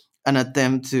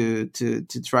attempt to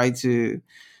try to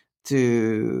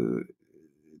to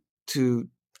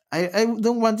I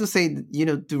don't want to say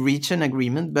to reach an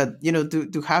agreement, but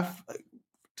to have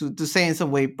to say in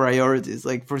some way priorities.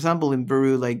 Like for example, in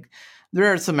Peru, like there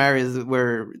are some areas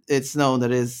where it's known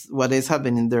that is what is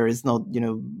happening there is not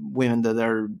women that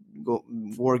are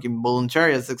working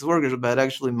voluntarily as sex workers, but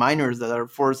actually minors that are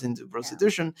forced into Yeah.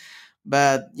 prostitution.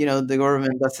 But the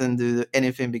government doesn't do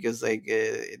anything because like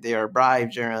they are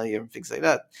bribed generally and things like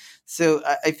that. So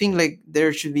I think like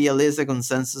there should be at least a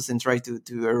consensus and try to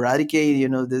eradicate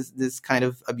this kind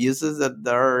of abuses that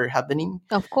are happening.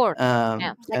 Of course.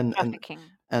 Yeah, um sex and and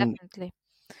trafficking, and definitely.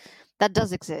 That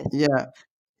does exist. yeah,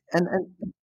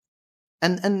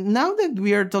 and now that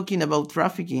we are talking about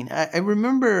trafficking, I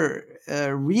remember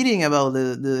reading about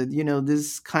the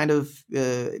this kind of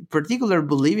particular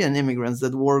Bolivian immigrants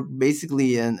that work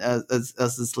basically as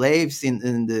the slaves in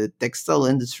the textile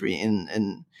industry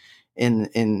in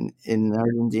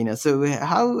Argentina. So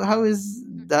how is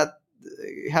that?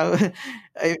 How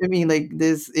I mean, like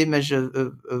this image of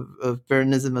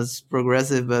Peronism as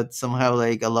progressive, but somehow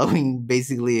like allowing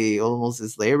basically almost a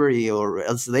slavery or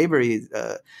a slavery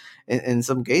in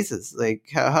some cases. Like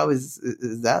how is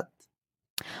that?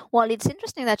 Well, it's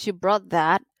interesting that you brought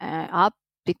that up,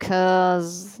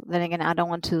 because then again, I don't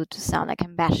want to sound like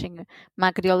I'm bashing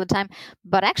Macri all the time,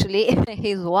 but actually,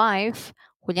 his wife,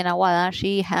 Juliana Wada,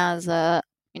 she has a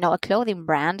clothing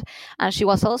brand, and she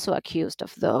was also accused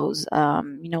of those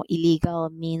illegal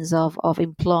means of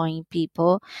employing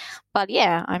people. But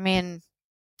yeah, I mean,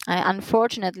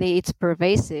 unfortunately, it's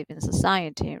pervasive in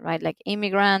society, right? Like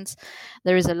immigrants,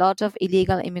 there is a lot of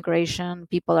illegal immigration.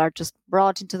 People are just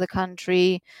brought into the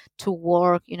country to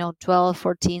work 12,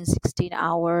 14, 16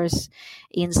 hours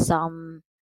in some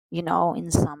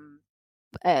in some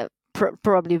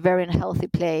probably very unhealthy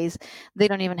place. They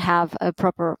don't even have a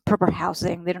proper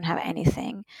housing. They don't have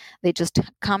anything. They just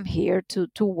come here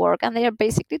to work, and they are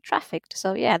basically trafficked.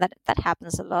 So yeah, that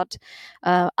happens a lot.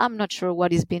 I'm not sure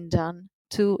what is being done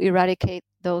to eradicate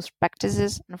those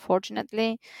practices,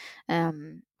 unfortunately.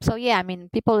 So yeah, I mean,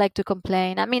 people like to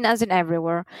complain. I mean, as in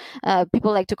everywhere,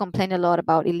 people like to complain a lot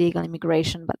about illegal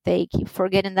immigration, but they keep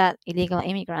forgetting that illegal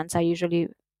immigrants are usually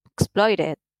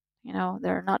exploited.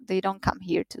 They don't come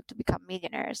here to become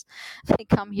millionaires. They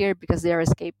come here because they are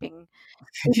escaping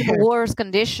even Yeah, worse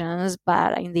conditions,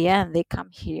 but in the end they come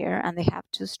here and they have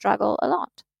to struggle a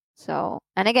lot. So,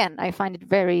 and again, I find it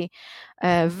very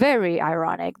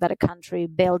ironic that a country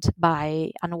built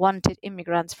by unwanted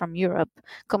immigrants from Europe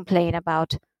complain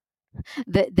about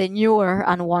the newer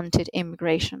unwanted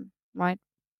immigration, right?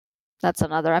 That's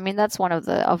another. I mean, that's one of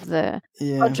the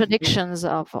yeah. contradictions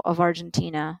of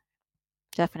Argentina,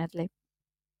 definitely.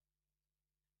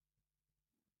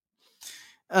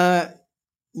 Uh,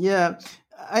 Yeah,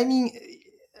 I mean,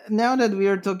 now that we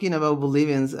are talking about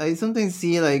Bolivians, I sometimes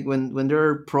see like when there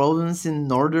are problems in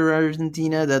northern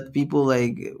Argentina that people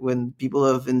like when people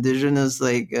of indigenous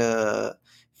like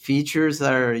features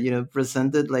are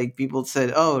presented, like people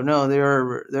said, oh no, there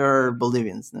are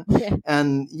Bolivians, no? Yeah.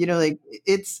 And like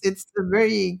it's a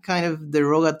very kind of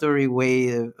derogatory way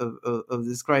of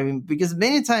describing, because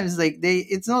many times like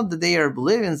it's not that they are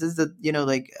Bolivians, it's that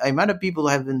like Aymara people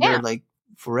have been there Yeah, like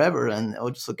forever and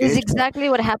also it's occasional. exactly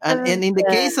what And happens. in the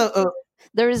case of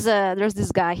There's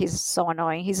this guy. He's so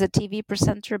annoying. He's a TV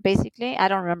presenter, basically. I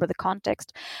don't remember the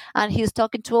context, and he's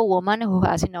talking to a woman who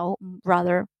has,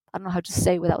 rather, I don't know how to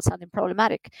say without sounding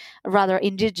problematic, a rather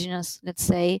indigenous, let's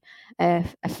say, a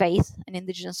faith, an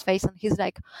indigenous faith, and he's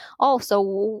like, "Oh, so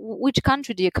which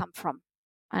country do you come from?"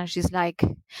 And she's like,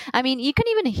 I mean, you can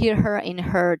even hear her in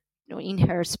her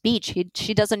speech.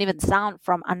 She doesn't even sound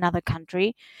from another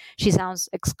country. She sounds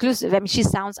exclusive. I mean, she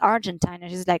sounds Argentine,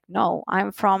 and she's like, "No,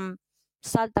 I'm from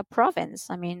Salta province."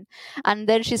 I mean, and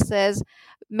then she says,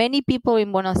 many people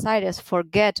in Buenos Aires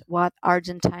forget what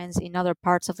Argentines in other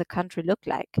parts of the country look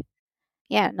like.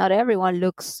 Yeah, not everyone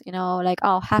looks, like,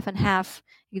 oh, half and half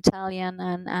Italian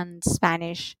and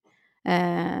Spanish.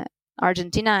 Uh,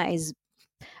 Argentina is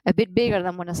a bit bigger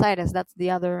than Buenos Aires.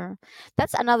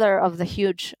 That's another of the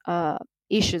huge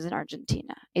issues in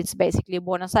Argentina. It's basically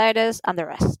Buenos Aires and the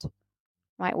rest.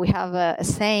 Right, we have a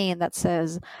saying that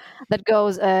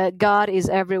goes, "God is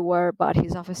everywhere, but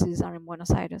His offices are in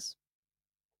Buenos Aires."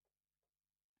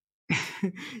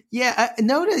 Yeah,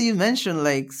 now that you mentioned,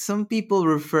 like some people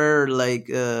refer like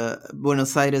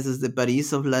Buenos Aires as the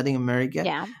Paris of Latin America,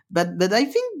 Yeah, but I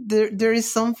think there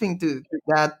is something to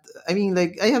that. I mean,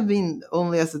 like I have been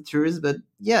only as a tourist, but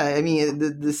yeah, I mean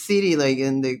the city, like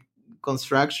and the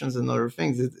constructions and other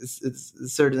things, it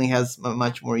certainly has a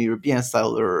much more European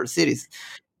style or cities.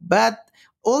 But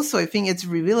also, I think it's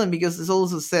revealing because it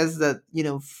also says that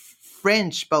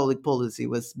French public policy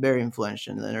was very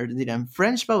influential in Argentina. And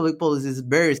French public policy is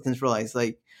very centralized.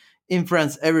 Like in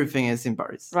France, everything is in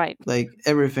Paris. right. Like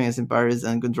everything is in Paris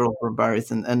and controlled from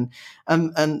Paris. And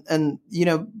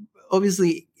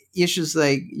obviously issues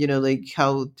like like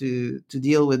how to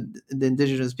deal with the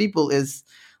indigenous people is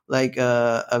like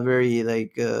a very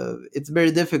like it's very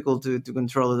difficult to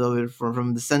control it over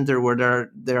from the center where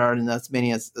there aren't as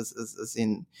many as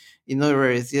in other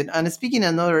areas. Yet, and speaking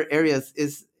in other areas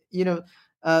is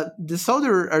the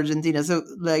southern Argentina. So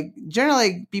like generally,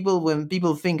 like, people when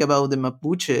people think about the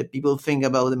Mapuche, people think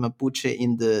about the Mapuche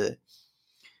in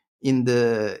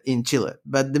Chile,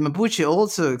 but the Mapuche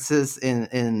also exists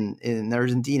in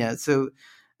Argentina. So,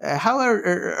 how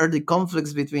are the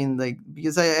conflicts between like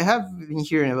because I have been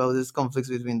hearing about this conflicts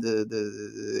between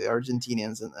the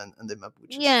Argentinians and the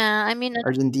Mapuches, Yeah, I mean,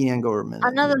 Argentinian government,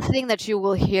 and another thing that you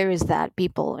will hear is that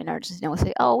people in Argentina will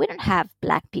say, "Oh, we don't have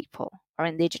black people or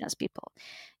indigenous people."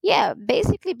 Yeah,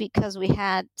 basically because we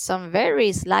had some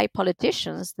very sly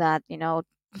politicians that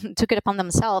took it upon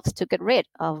themselves to get rid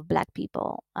of black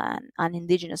people and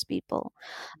indigenous people.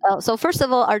 So first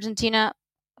of all, Argentina,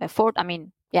 I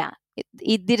mean, yeah,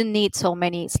 it didn't need so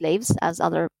many slaves as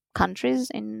other countries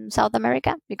in South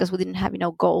America because we didn't have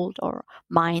gold or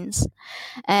mines.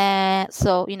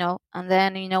 So and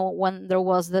then when there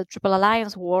was the Triple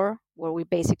Alliance War, where we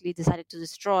basically decided to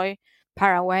destroy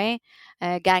Paraguay,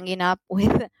 ganging up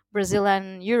with Brazil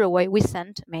and Uruguay, we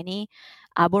sent many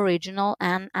Aboriginal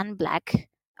and Black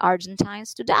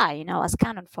Argentines to die, as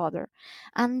cannon fodder.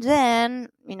 And then,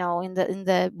 in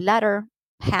the latter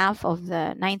half of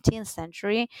the 19th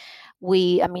century,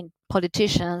 I mean,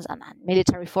 politicians and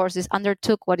military forces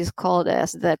undertook what is called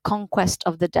as the conquest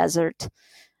of the desert,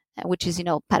 which is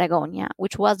Patagonia,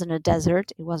 which wasn't a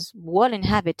desert. It was well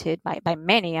inhabited by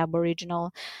many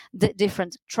Aboriginal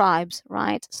different tribes,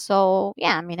 right? So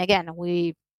yeah, I mean, again,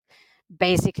 we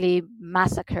basically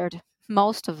massacred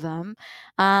most of them,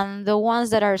 and the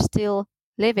ones that are still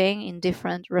living in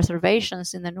different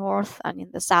reservations in the north and in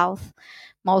the south,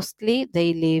 mostly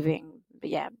they live in,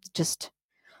 yeah, just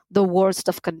the worst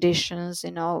of conditions.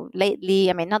 Lately,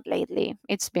 I mean, not lately,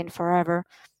 it's been forever.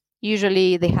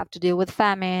 Usually they have to deal with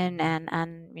famine and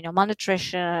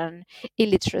malnutrition,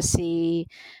 illiteracy,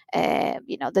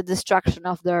 the destruction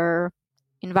of their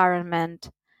environment.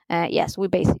 Yes, we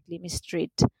basically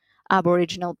mistreat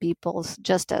Aboriginal peoples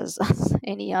just as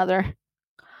any other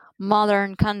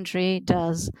modern country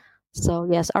does. So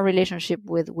yes, our relationship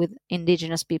with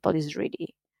indigenous people is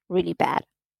really really bad.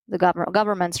 The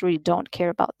governments really don't care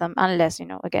about them unless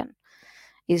again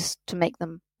is to make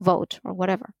them vote or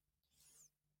whatever.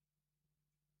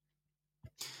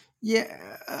 yeah,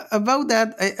 about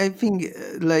that, I think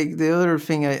like the other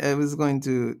thing I was going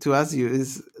to ask you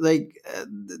is like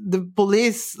the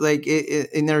police like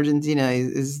in Argentina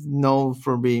is known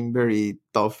for being very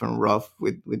tough and rough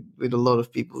with a lot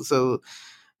of people. So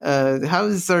how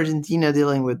is Argentina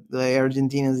dealing with like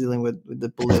Argentina's dealing with the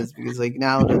police? Because like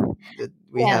now that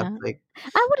we have Yeah, like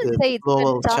I wouldn't the say it's been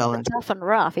global tough, challenge. tough and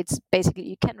rough. It's basically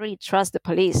you can't really trust the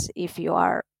police if you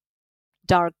are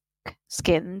dark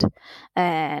skinned.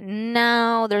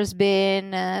 Now there's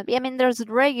been, I mean, there's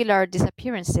regular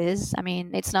disappearances. I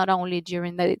mean, it's not only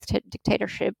during the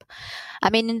dictatorship.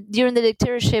 I mean, during the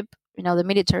dictatorship, the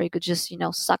military could just,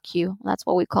 suck you. That's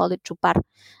what we call it, chupar.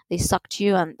 They sucked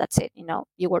you, and that's it.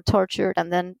 You were tortured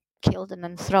and then killed and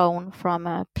then thrown from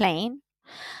a plane.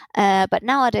 But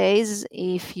nowadays,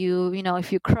 if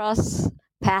you cross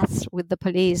paths with the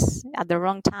police at the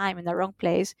wrong time in the wrong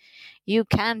place, you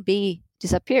can be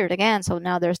disappeared again. So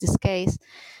now there's this case.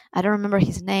 I don't remember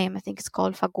his name. I think it's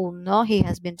called Facundo. He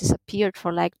has been disappeared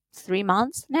for like 3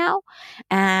 months now,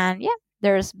 and yeah,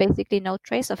 there's basically no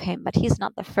trace of him. But he's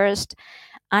not the first,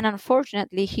 and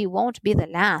unfortunately, he won't be the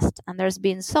last. And there's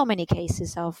been so many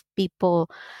cases of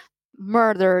people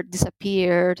murdered,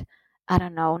 disappeared. I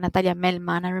don't know, Natalia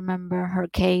Melman, I remember her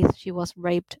case. She was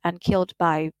raped and killed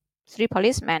by three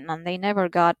policemen, and they never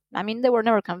got, I mean, they were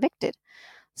never convicted.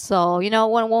 So,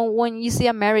 when you see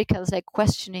Americans like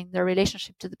questioning their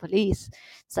relationship to the police,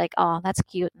 it's like, oh, that's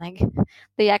cute. Like,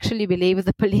 they actually believe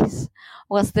the police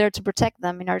was there to protect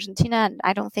them. In Argentina,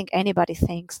 I don't think anybody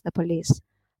thinks the police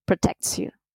protects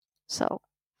you. So,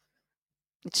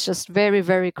 It's just very,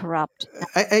 very corrupt.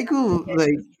 I could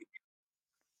like,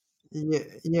 yeah,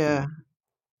 yeah.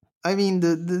 I mean,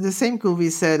 the same could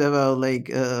be said about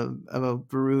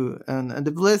Peru, and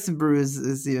the place in Peru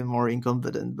is even more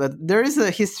incompetent. But there is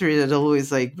a history that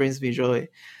always like brings me joy.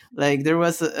 Like there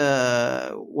was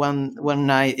one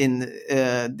night in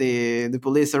the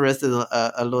police arrested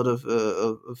a lot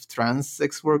of trans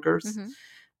sex workers,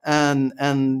 Hmm.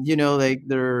 and like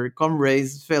their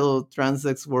comrades, fellow trans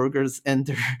sex workers,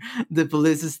 enter the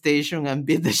police station and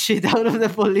beat the shit out of the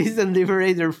police and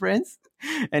liberate their friends.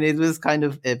 And it was kind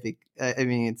of epic. I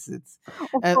mean, it's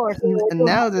Of and, course, and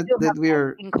now we that do have that we like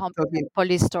are talking, incompetent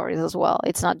police stories as well.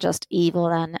 It's not just evil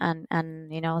and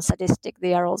sadistic.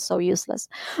 They are also useless.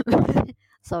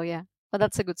 So yeah, but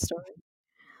that's a good story.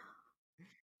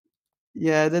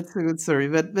 yeah, that's a good story.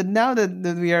 But now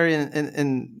that we are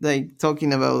in like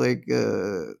talking about like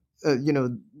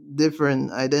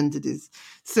different identities,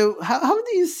 so how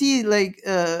do you see like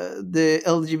the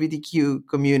LGBTQ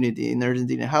community in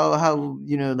Argentina? How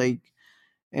like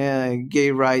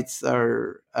gay rights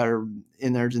are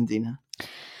in Argentina?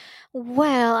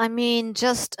 Well, I mean,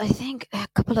 just I think a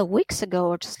couple of weeks ago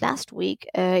or just last week,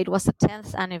 it was the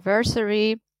 10th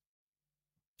anniversary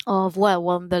of, well,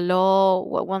 when the law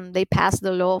when they passed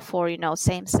the law for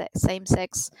same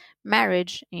sex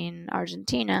marriage in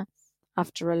Argentina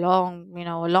after a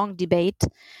long debate.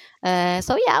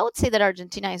 So yeah, I would say that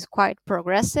Argentina is quite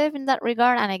progressive in that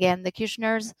regard. And again, the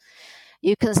Kirchners,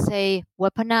 you can say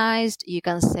weaponized, you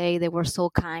can say they were so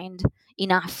kind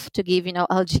enough to give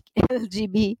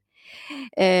LGBT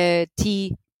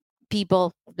T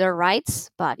people their rights.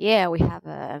 But yeah, we have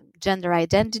a gender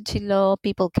identity law.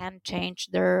 People can change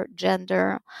their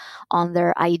gender on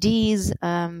their IDs.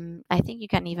 I think you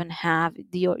can even have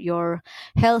your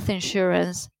health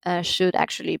insurance should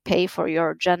actually pay for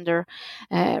your gender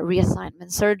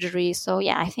reassignment surgery. So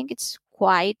yeah, I think it's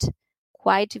quite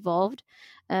evolved.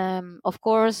 Of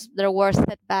course, there were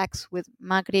setbacks with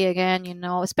Macri again,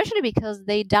 especially because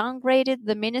they downgraded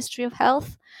the Ministry of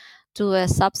Health to a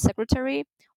subsecretary,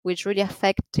 which really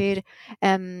affected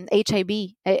HIV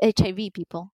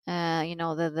people.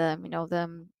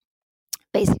 The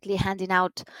basically handing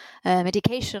out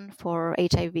medication for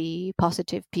HIV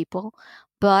positive people.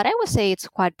 But I would say it's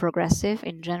quite progressive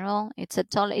in general. It's a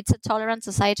tolerant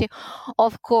society.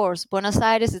 Of course, Buenos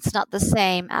Aires, it's not the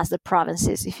same as the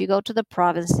provinces. If you go to the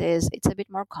provinces, it's a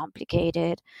bit more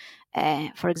complicated.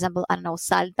 For example, I don't know,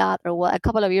 Salta, or what, a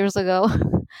couple of years ago,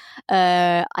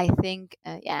 I think,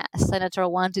 yeah, a senator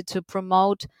wanted to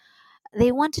promote.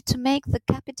 They wanted to make the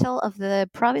capital of the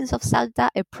province of Salta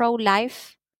a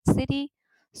pro-life city,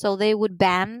 so they would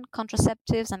ban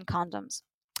contraceptives and condoms.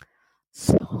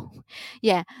 So,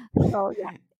 yeah, so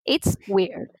yeah, it's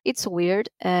weird. It's weird,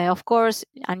 of course,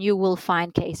 and you will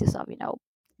find cases of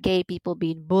gay people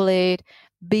being bullied,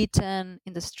 beaten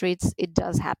in the streets. It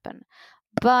does happen,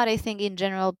 but I think in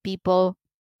general people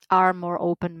are more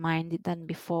open minded than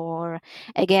before.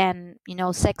 Again,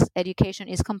 sex education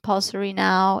is compulsory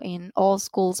now in all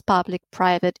schools, public,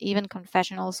 private, even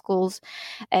confessional schools.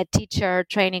 Teacher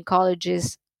training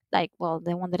colleges, like, well,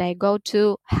 the one that I go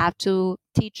to, have to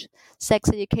teach sex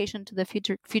education to the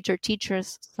future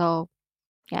teachers. So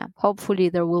yeah, hopefully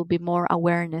there will be more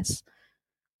awareness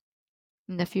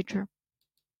in the future.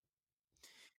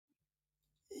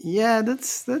 Yeah,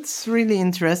 that's really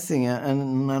interesting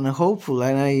and hopeful,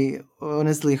 and I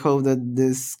honestly hope that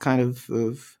this kind of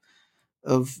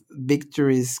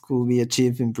victories could be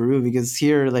achieved in Peru, because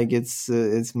here like it's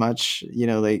much,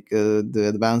 like the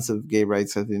advance of gay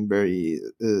rights have been very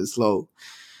slow.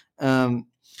 Um,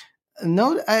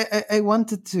 no, I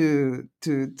wanted to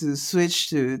switch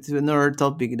to another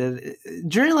topic that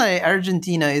generally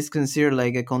Argentina is considered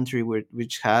like a country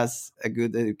which has a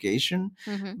good education,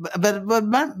 Hmm.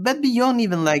 but beyond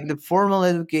even like the formal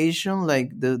education,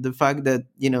 like the fact that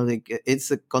like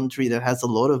it's a country that has a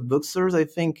lot of bookstores. I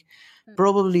think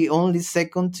probably only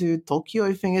second to Tokyo.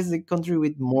 I think is the country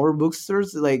with more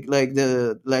bookstores.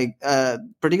 Particular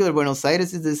Buenos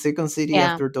Aires is the second city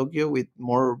Yeah, after Tokyo with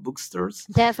more bookstores,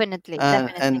 definitely, and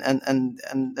definitely. and and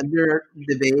and and there are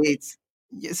debates.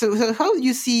 Yeah, so how do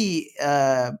you see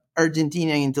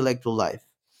Argentinian intellectual life?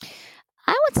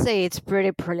 I would say it's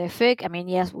pretty prolific. I mean,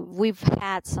 yes, we've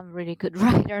had some really good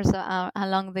writers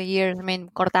along the years. I mean,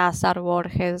 Cortázar,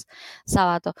 Borges,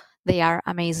 Sabato, they are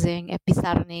amazing.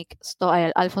 Pizarnik,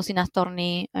 Alfonsina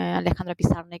Storni, Alejandra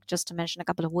Pizarnik, just to mention a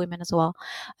couple of women as well.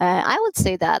 I would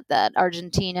say that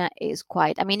Argentina is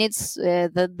quite. I mean, it's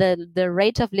the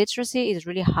rate of literacy is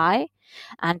really high.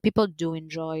 and people do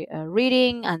enjoy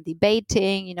reading and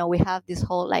debating. We have this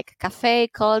whole like cafe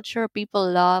culture.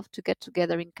 People love to get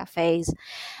together in cafes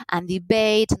and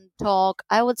debate and talk.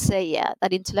 I would say, yeah,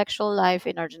 that intellectual life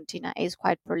in Argentina is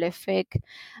quite prolific.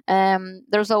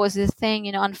 There's always this thing,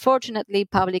 unfortunately,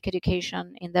 public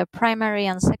education in the primary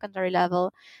and secondary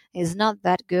level is not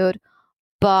that good.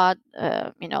 But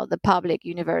the public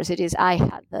universities, I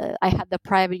had the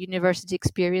private university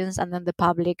experience and then the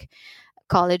public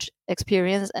college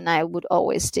experience, and I would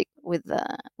always stick with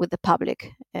the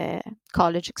public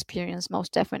college experience,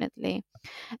 most definitely.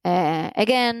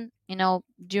 Again,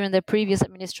 during the previous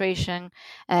administration,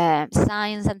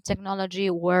 science and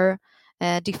technology were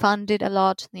defunded a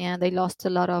lot. Yeah, they lost a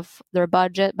lot of their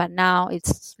budget, but now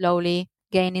it's slowly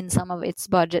gaining some of its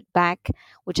budget back,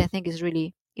 which I think is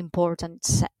really important,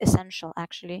 essential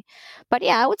actually. But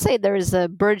yeah, I would say there is a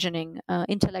burgeoning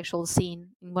intellectual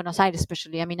scene in Buenos Aires,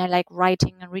 especially. I mean, I like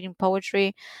writing and reading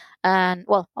poetry, and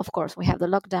well, of course, we have the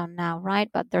lockdown now, right?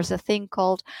 But there's a thing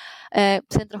called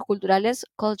centros culturales,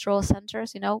 cultural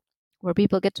centers, where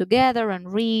people get together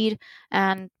and read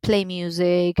and play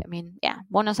music. I mean, yeah,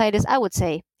 Buenos Aires, I would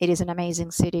say it is an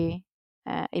amazing city,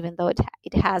 even though it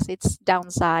has its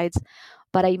downsides.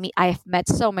 But I've met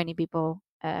so many people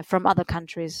from other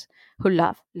countries who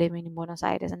love living in Buenos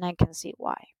Aires, and I can see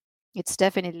why. It's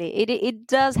definitely, it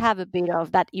does have a bit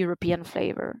of that European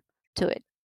flavor to it.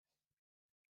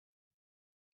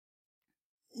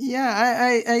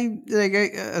 Yeah,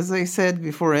 as I said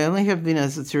before, I only have been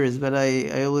as a tourist, but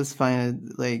I always find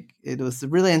it like it was a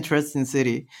really interesting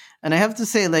city. And I have to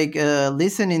say, like,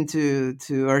 listening to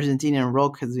Argentinian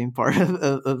rock has been part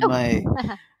of my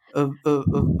Oh,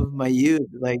 of my youth.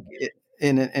 Like,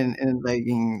 like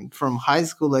from high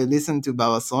school, I listened to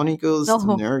Babasónicos, to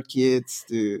no, Nerd Kids,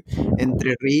 to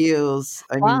Entre Rios.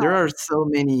 I mean, there wow. are so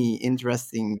many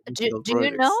interesting musical Do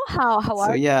you know projects. how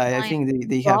So yeah, I Argentine think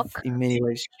they have rock? in many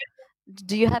ways.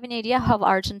 Do you have any idea how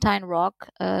Argentine rock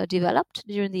developed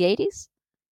during the 80s?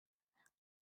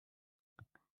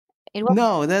 It was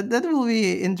No, that will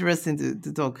be interesting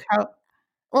to talk. How?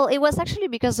 Well, it was actually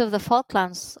because of the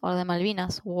Falklands or the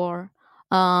Malvinas War.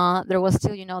 There was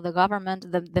still, the government,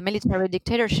 the military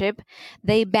dictatorship.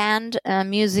 They banned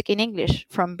music in English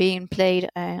from being played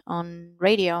on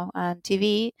radio and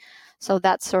TV. So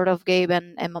that sort of gave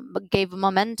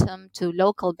momentum to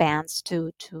local bands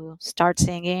to start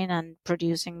singing and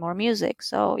producing more music.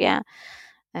 So yeah,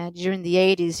 during the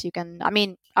 80s, I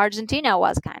mean, Argentina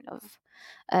was kind of,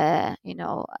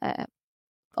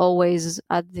 always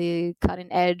at the cutting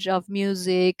edge of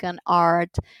music and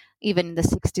art, even in the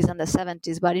 60s and the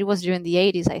 70s. But it was during the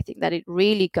 80s, I think, that it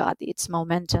really got its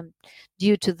momentum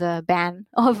due to the ban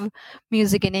of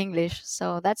music in English.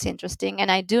 So that's interesting. And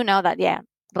I do know that, yeah,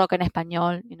 rock en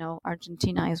español,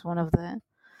 Argentina is one of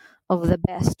the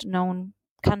best known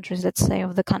countries, let's say,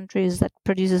 of the countries that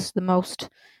produces the most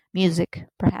music,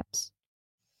 perhaps.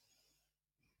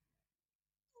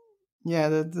 Yeah,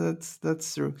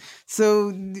 that's true.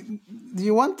 So, do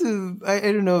you want to? I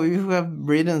don't know if you have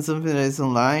written something that is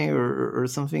online or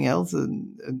something else,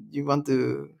 and you want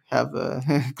to have a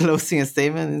closing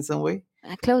statement in some way.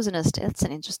 Closeness, that's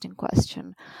an interesting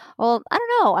question. Well, I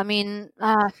don't know. I mean,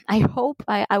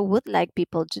 I would like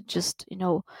people to just,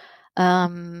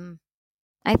 um,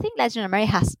 I think Latin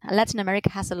America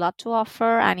has a lot to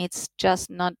offer, and it's just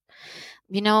not,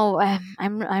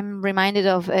 I'm reminded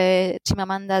of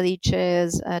Chimamanda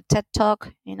Adichie's TED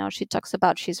Talk. She talks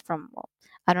about, she's from, well,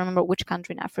 I don't remember which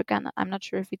country in Africa, and I'm not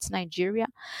sure if it's Nigeria.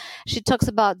 She talks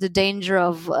about the danger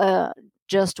of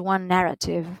just one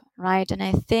narrative, right? And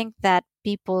I think that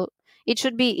it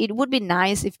would be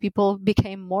nice if people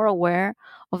became more aware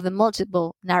of the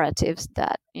multiple narratives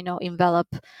that envelop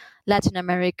Latin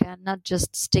America, not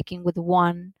just sticking with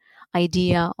one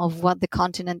idea of what the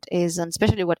continent is, and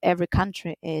especially what every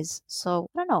country is. So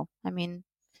I don't know. I mean,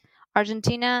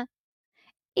 Argentina,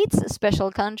 it's a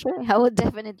special country. I would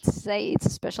definitely say it's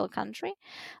a special country,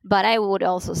 but I would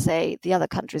also say the other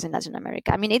countries in Latin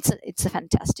America. I mean, it's a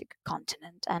fantastic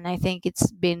continent, and I think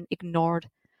it's been ignored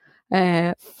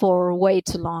for way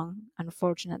too long,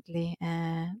 unfortunately.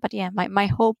 But yeah, my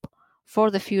hope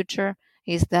for the future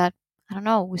is that, I don't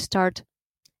know, we start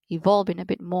evolving a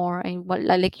bit more, and what,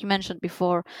 like you mentioned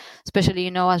before, especially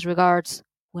as regards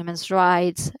women's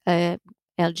rights,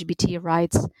 LGBT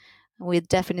rights, we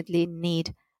definitely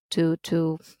need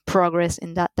to progress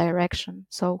in that direction.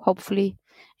 So hopefully,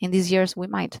 in these years, we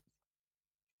might.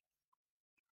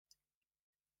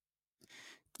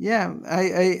 Yeah,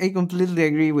 I completely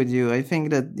agree with you. I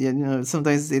think that, yeah,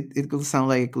 sometimes it could sound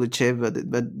like a cliche, but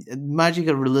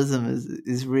magical realism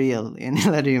is real in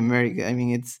Latin America. I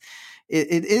mean,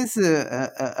 it is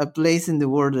a place in the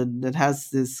world that has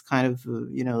this kind of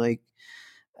like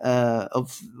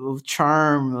of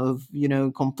charm, of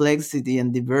complexity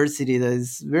and diversity that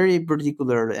is very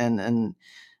particular. And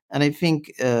I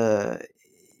think the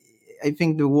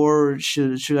world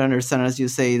should understand, as you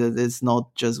say, that it's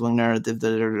not just one narrative, that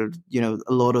there are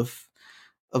a lot of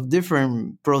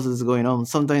different processes going on,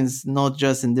 sometimes not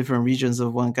just in different regions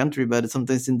of one country, but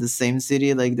sometimes in the same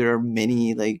city, like there are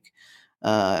many like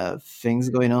things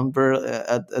going on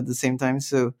at the same time.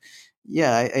 So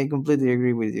yeah, I completely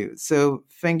agree with you. So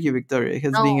thank you, Victoria. It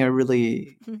has been No, a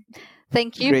really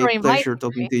thank you for great inviting pleasure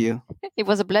talking me. to you. It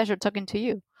was a pleasure talking to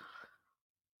you.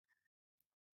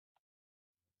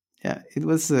 Yeah, it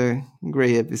was a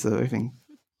great episode, I think.